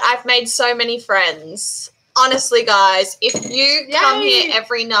the chat, I've made so many friends. Honestly, guys, if you come here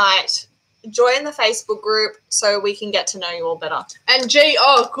every night, join the Facebook group so we can get to know you all better. And G,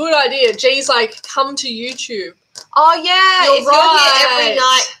 good idea. G's like, come to YouTube. Oh, yeah. You're right. You're here every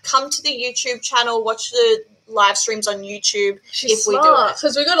night, come to the YouTube channel, watch the live streams on YouTube. She's smart,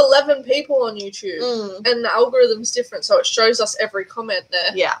 because we got 11 people on YouTube. And the algorithm's different, so it shows us every comment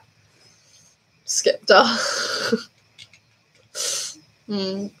there. Yeah. Skepta.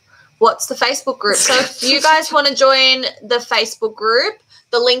 What's the Facebook group? So if you guys want to join the Facebook group,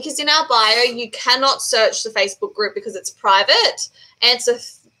 the link is in our bio. You cannot search the Facebook group because it's private. Answer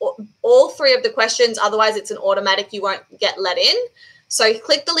all 3 of the questions. Otherwise, it's an automatic. You won't get let in. So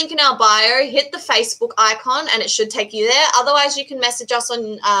click the link in our bio, hit the Facebook icon, and it should take you there. Otherwise, you can message us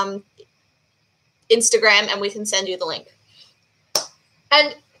on Instagram, and we can send you the link.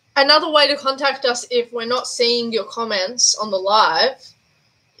 And another way to contact us if we're not seeing your comments on the live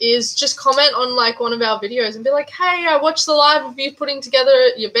is just comment on, like, one of our videos and be like, hey, I watched the live of you putting together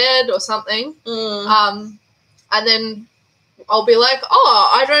your bed or something. And then I'll be like,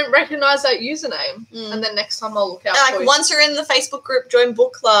 I don't recognize that username. And then next time I'll look out for you. Once you're in the Facebook group, join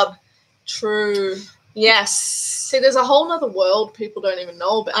book club. True. Yes. See, there's a whole nother world people don't even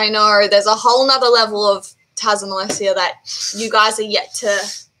know about. I know. There's a whole nother level of Taz and Alessia that you guys are yet to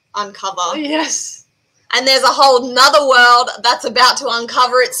uncover. Yes. And there's a whole nother world that's about to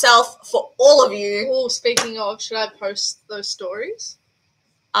uncover itself for all of you. Oh, speaking of, should I post those stories?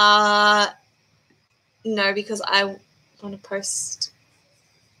 No, because I want to post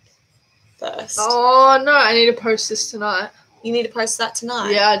first. Oh, no, I need to post this tonight. You need to post that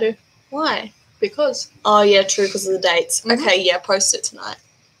tonight? Yeah, I do. Why? Because. Oh, yeah, true, because of the dates. Okay, yeah, post it tonight.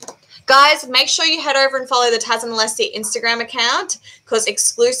 Guys, make sure you head over and follow the Taz and Alessia Instagram account because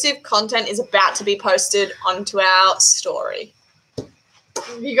exclusive content is about to be posted onto our story.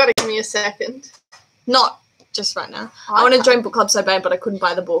 You got to give me a second. Not just right now. I want to join book club so bad, but I couldn't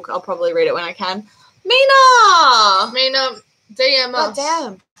buy the book. I'll probably read it when I can. Mina, DM us. God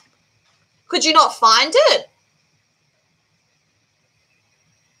damn. Could you not find it?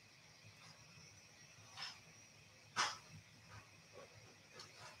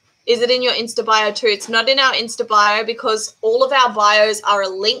 Is it in your Insta bio too? It's not in our Insta bio because all of our bios are a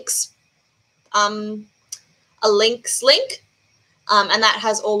links link, and that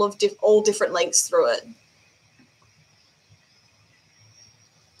has all different links through it.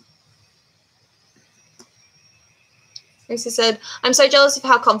 Lucy said, I'm so jealous of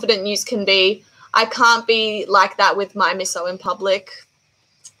how confident you can be. I can't be like that with my misso in public.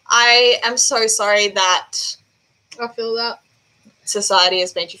 I am so sorry that I feel that society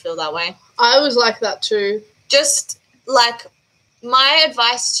has made you feel that way. I was like that too. Just, like, my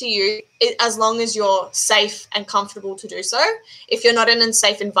advice to you is as long as you're safe and comfortable to do so. If you're not in a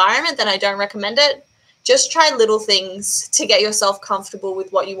safe environment, then I don't recommend it. Just try little things to get yourself comfortable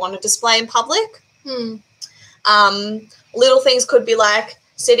with what you want to display in public. Little things could be like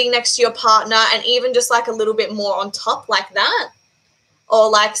sitting next to your partner and even just like a little bit more on top like that. Or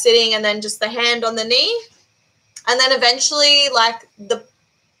like sitting and then just the hand on the knee. And then eventually like the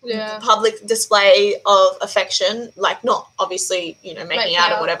public display of affection, like not obviously, you know, making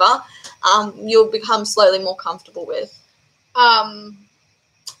out or whatever, you'll become slowly more comfortable with. Honestly,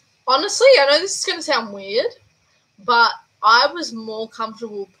 I know this is going to sound weird, but I was more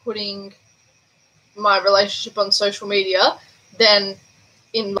comfortable putting my relationship on social media than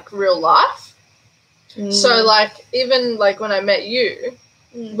in like real life. So like even like when I met you,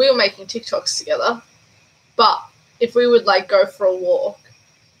 we were making TikToks together, but if we would, like, go for a walk,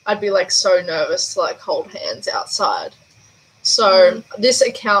 I'd be, like, so nervous to, like, hold hands outside. So this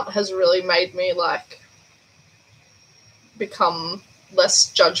account has really made me, like, become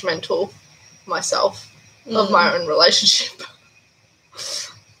less judgmental myself of my own relationship.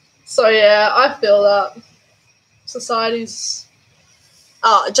 So, yeah, I feel that. Society's...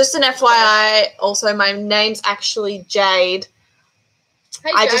 Oh, just an FYI, also, my name's actually Jade.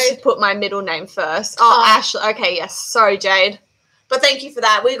 Hey, I Jade. just put my middle name first. Oh, Ashley. Okay, yes. Sorry, Jade. But thank you for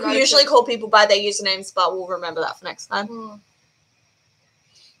that. We usually call people by their usernames, but we'll remember that for next time.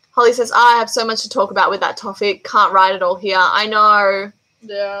 Holly says, I have so much to talk about with that topic. Can't write it all here. I know.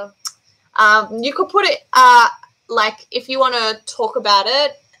 Yeah. You could put it, like, if you want to talk about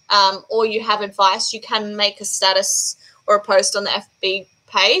it or you have advice, you can make a status or a post on the FB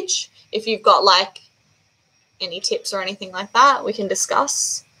page. If you've got, like, any tips or anything like that, we can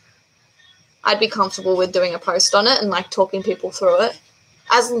discuss. I'd be comfortable with doing a post on it and, like, talking people through it.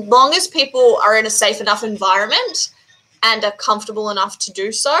 As long as people are in a safe enough environment and are comfortable enough to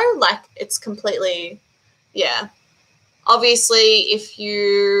do so, like, it's completely, yeah. Obviously, if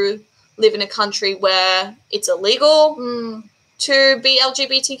you live in a country where it's illegal to be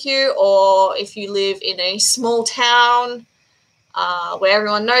LGBTQ, or if you live in a small town where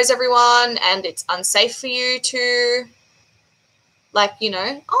everyone knows everyone and it's unsafe for you to, like, you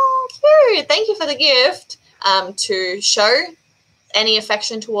know, oh, cute, thank you for the gift, to show any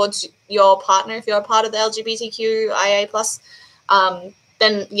affection towards your partner if you're a part of the LGBTQIA+,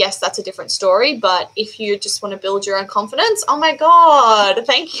 then yes, that's a different story. But if you just want to build your own confidence, oh my God,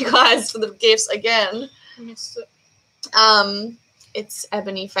 thank you guys for the gifts again. It's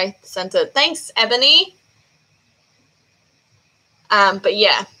Ebony Faith Centered. Thanks, Ebony. But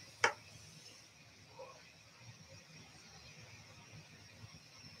yeah.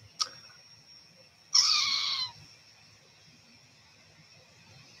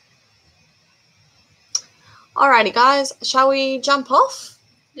 Alrighty, guys. Shall we jump off?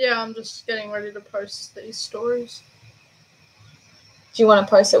 Yeah, I'm just getting ready to post these stories. Do you want to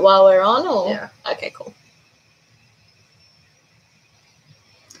post it while we're on, or? Yeah. Okay, cool.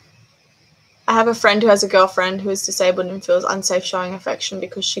 I have a friend who has a girlfriend who is disabled and feels unsafe showing affection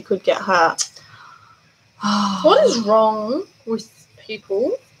because she could get hurt. What is wrong with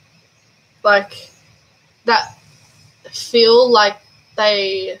people, like, that feel like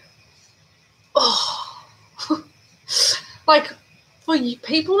they... like, for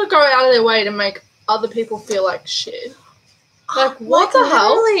people to go out of their way to make other people feel like shit. Like, what the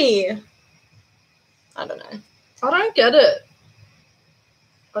hell? Literally. I don't know. I don't get it.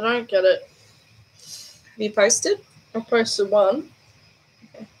 Have you posted? I posted one.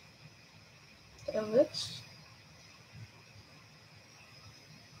 Okay. And this.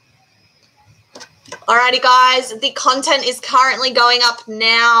 Alrighty, guys. The content is currently going up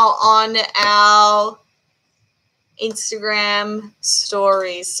now on our Instagram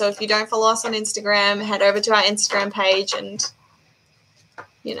stories. So if you don't follow us on Instagram, head over to our Instagram page and,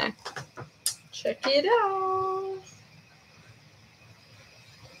 you know, check it out.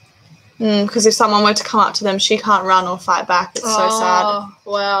 Because if someone were to come up to them, she can't run or fight back. It's so sad.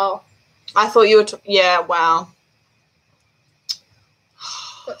 Wow. I thought you were... yeah, wow.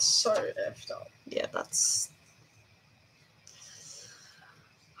 That's so effed up. Yeah, that's...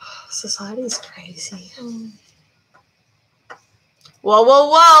 Society is crazy. Whoa,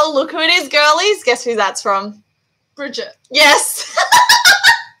 whoa, whoa. Look who it is, girlies. Guess who that's from? Bridget. Yes.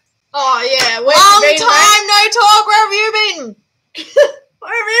 Oh, yeah. Long time no talk. Where have you been?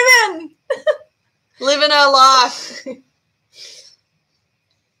 Where have you been? Living her life.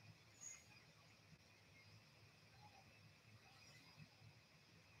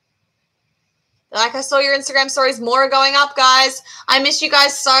 Like, I saw your Instagram stories. More are going up, guys. I miss you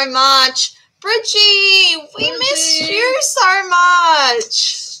guys so much. Bridgie, we missed you so much.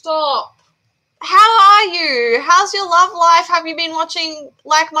 Stop. How are you? How's your love life? Have you been watching,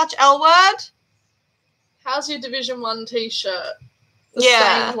 like, much L Word? How's your Division 1 t-shirt? The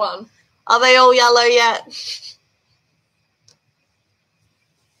Yeah. stained one. Are they all yellow yet?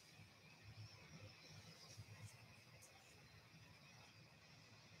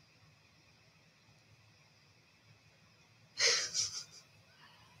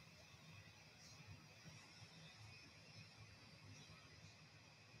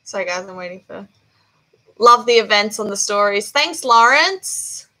 Sorry, guys, I'm waiting for... Love the events on the stories. Thanks,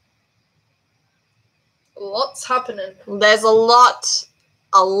 Lawrence. Lots happening. There's a lot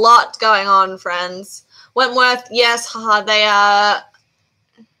going on, friends. Wentworth, yes, haha, they are...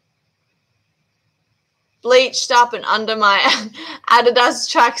 bleached up and under my Adidas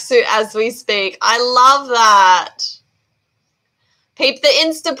tracksuit as we speak. I love that. Peep the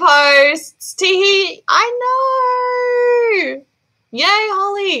Insta posts. Teehee. I know. Yay,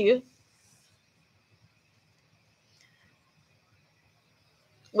 Holly.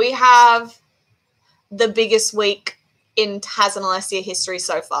 We have the biggest week in Taz and Alessia history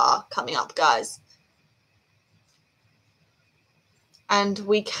so far coming up, guys. And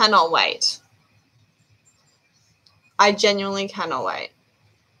we cannot wait. I genuinely cannot wait.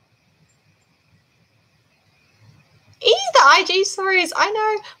 The IG stories, I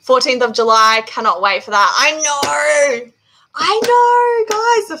know. 14th of July, cannot wait for that. I know,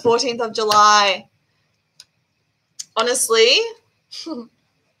 guys, the 14th of July. Honestly. Oh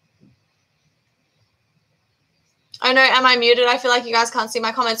no, am I muted? I feel like you guys can't see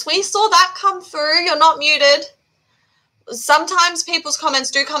my comments. We saw that come through. You're not muted. Sometimes people's comments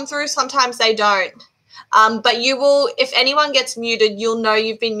do come through, sometimes they don't. But you will, if anyone gets muted, you'll know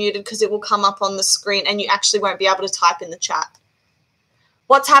you've been muted because it will come up on the screen and you actually won't be able to type in the chat.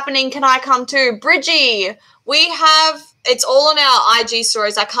 What's happening? Can I come too? Bridgie, we have, it's all on our IG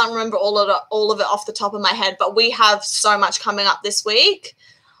stories. I can't remember all of it off the top of my head, but we have so much coming up this week.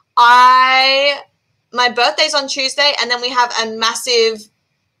 My birthday's on Tuesday, and then we have a massive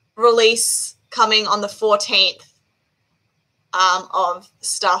release coming on the 14th of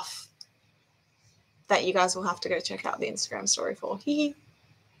stuff that you guys will have to go check out the Instagram story for.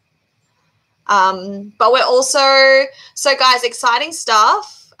 But we're also, so guys, exciting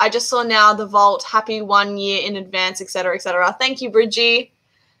stuff. I just saw now the vault, happy 1 year in advance, etc., etc. Thank you, Bridgie.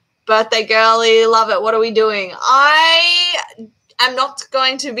 Birthday girly, love it. What are we doing? I'm not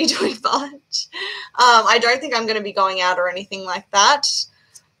going to be doing much. I don't think I'm going to be going out or anything like that,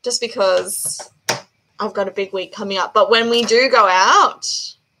 just because I've got a big week coming up. But when we do go out,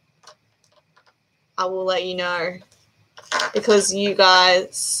 I will let you know, because you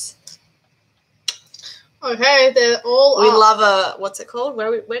guys. Okay, they're all We up. love a, what's it called?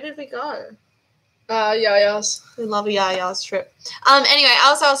 Where did we go? Yayas. We love a Yaya's trip. Anyway,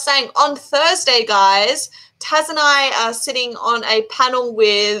 as I was saying, on Thursday, guys, Taz and I are sitting on a panel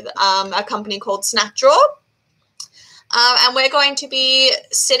with a company called Snackdraw. And we're going to be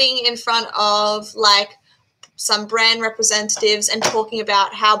sitting in front of, like, some brand representatives and talking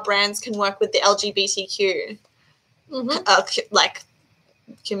about how brands can work with the LGBTQ,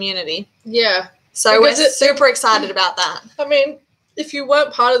 community. Yeah. So we're super excited about that. I mean, if you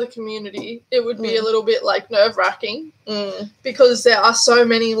weren't part of the community, it would be a little bit, like, nerve-wracking because there are so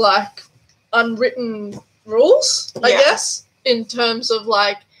many, like, unwritten rules, I guess, in terms of,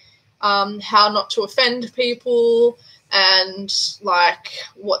 like, how not to offend people and, like,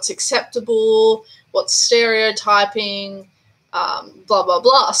 what's acceptable, what's stereotyping, blah, blah,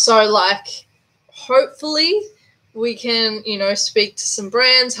 blah. So, like, hopefully we can, speak to some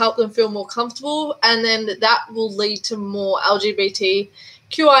brands, help them feel more comfortable, and then that will lead to more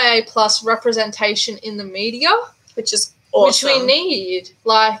LGBTQIA plus representation in the media. Which is awesome. Which we need.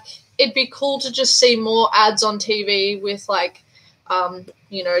 Like, it'd be cool to just see more ads on TV with, like,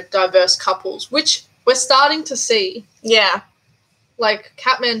 diverse couples, which we're starting to see. Yeah. Like,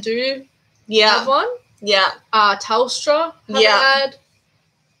 Kathmandu have one. Yeah. Telstra have an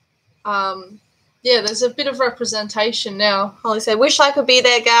ad. There's a bit of representation now. Holly said, wish I could be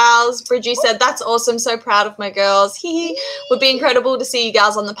there, gals. Bridgie said, that's awesome. So proud of my girls. Would be incredible to see you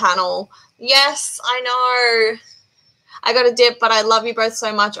gals on the panel. Yes, I know. I got a dip, but I love you both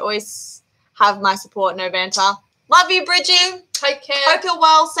so much. Always have my support, no banter. Love you, Bridgie. Take care. Hope you're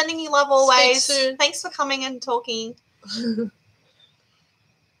well. Sending you love always. Speak soon. Thanks for coming and talking.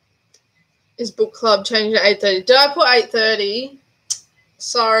 Is book club changing to 8:30? Did I put 8:30?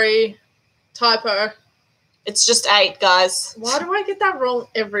 Sorry. Typo. It's just 8, guys. Why do I get that wrong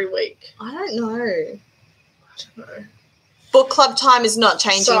every week? I don't know. Book club time is not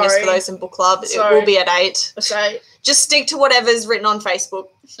changing, just for those in book club. Sorry. It will be at 8. It's 8. Just stick to whatever's written on Facebook.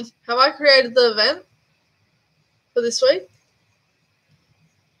 Have I created the event for this week?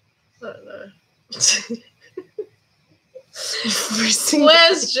 I don't know.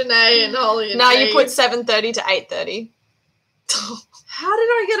 Where's Janae and Holly and No, Dave? you put 7:30 to 8:30. How did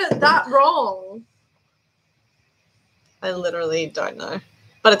I get it that wrong? I literally don't know.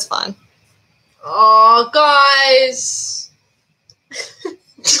 But it's fine. Oh, guys.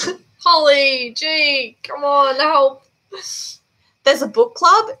 Holly, gee, come on, help. There's a book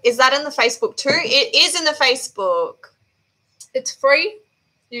club. Is that in the Facebook too? It is in the Facebook. It's free.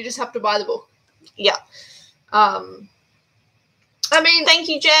 You just have to buy the book. Yeah. I mean, thank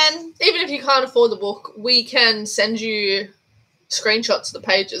you, Jen. Even if you can't afford the book, we can send you screenshots of the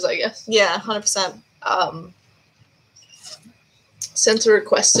pages, I guess. Yeah, 100%. sent a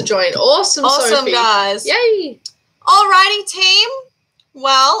request to join. Awesome, Sophie. Guys. Yay. Alrighty, team.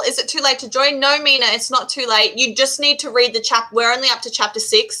 Well, is it too late to join? No, Mina, it's not too late. You just need to read the chapter. We're only up to chapter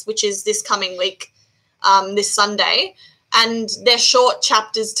 6, which is this coming week, this Sunday. And they're short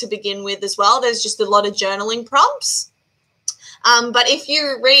chapters to begin with as well. There's just a lot of journaling prompts. But if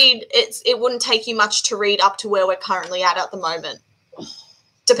you read, it wouldn't take you much to read up to where we're currently at the moment,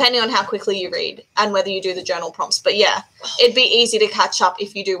 depending on how quickly you read and whether you do the journal prompts. But, yeah, it'd be easy to catch up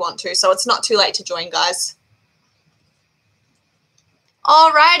if you do want to. So it's not too late to join, guys.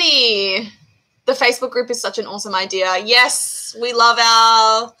 Alrighty. The Facebook group is such an awesome idea. Yes, we love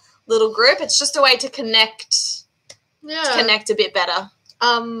our little group. It's just a way to connect. Yeah. To connect a bit better.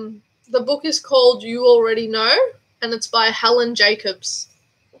 The book is called You Already Know, and it's by Helen Jacobs.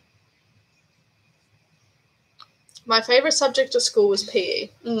 My favourite subject at school was PE.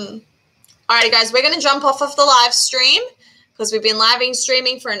 Alrighty, guys, we're going to jump off of the live stream because we've been live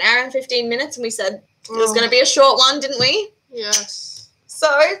streaming for an hour and 15 minutes, and we said it was going to be a short one, didn't we? Yes. So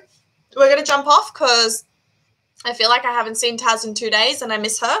we're going to jump off because I feel like I haven't seen Taz in 2 days and I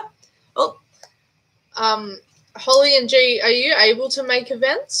miss her. Oh. Holly and G, are you able to make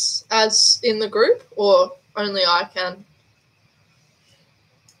events as in the group, or only I can?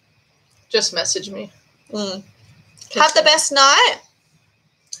 Just message me. Have the best night.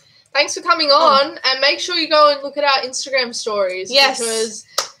 Thanks for coming on, and make sure you go and look at our Instagram stories. Yes. Because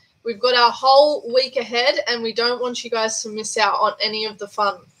we've got our whole week ahead, and we don't want you guys to miss out on any of the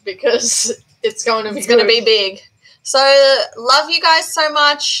fun because it's going to be going to be big. So love you guys so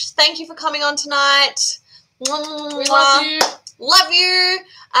much. Thank you for coming on tonight. We love you. Love you.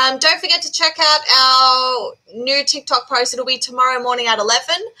 Don't forget to check out our new TikTok post. It'll be tomorrow morning at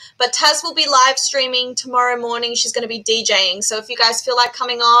 11. But Taz will be live streaming tomorrow morning. She's going to be DJing. So if you guys feel like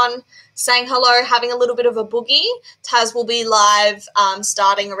coming on, saying hello, having a little bit of a boogie, Taz will be live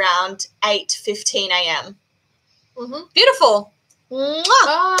starting around 8:15 a.m. Beautiful. Mwah.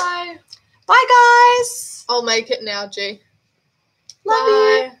 Bye. Bye, guys. I'll make it now, G. Love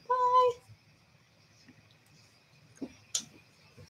you.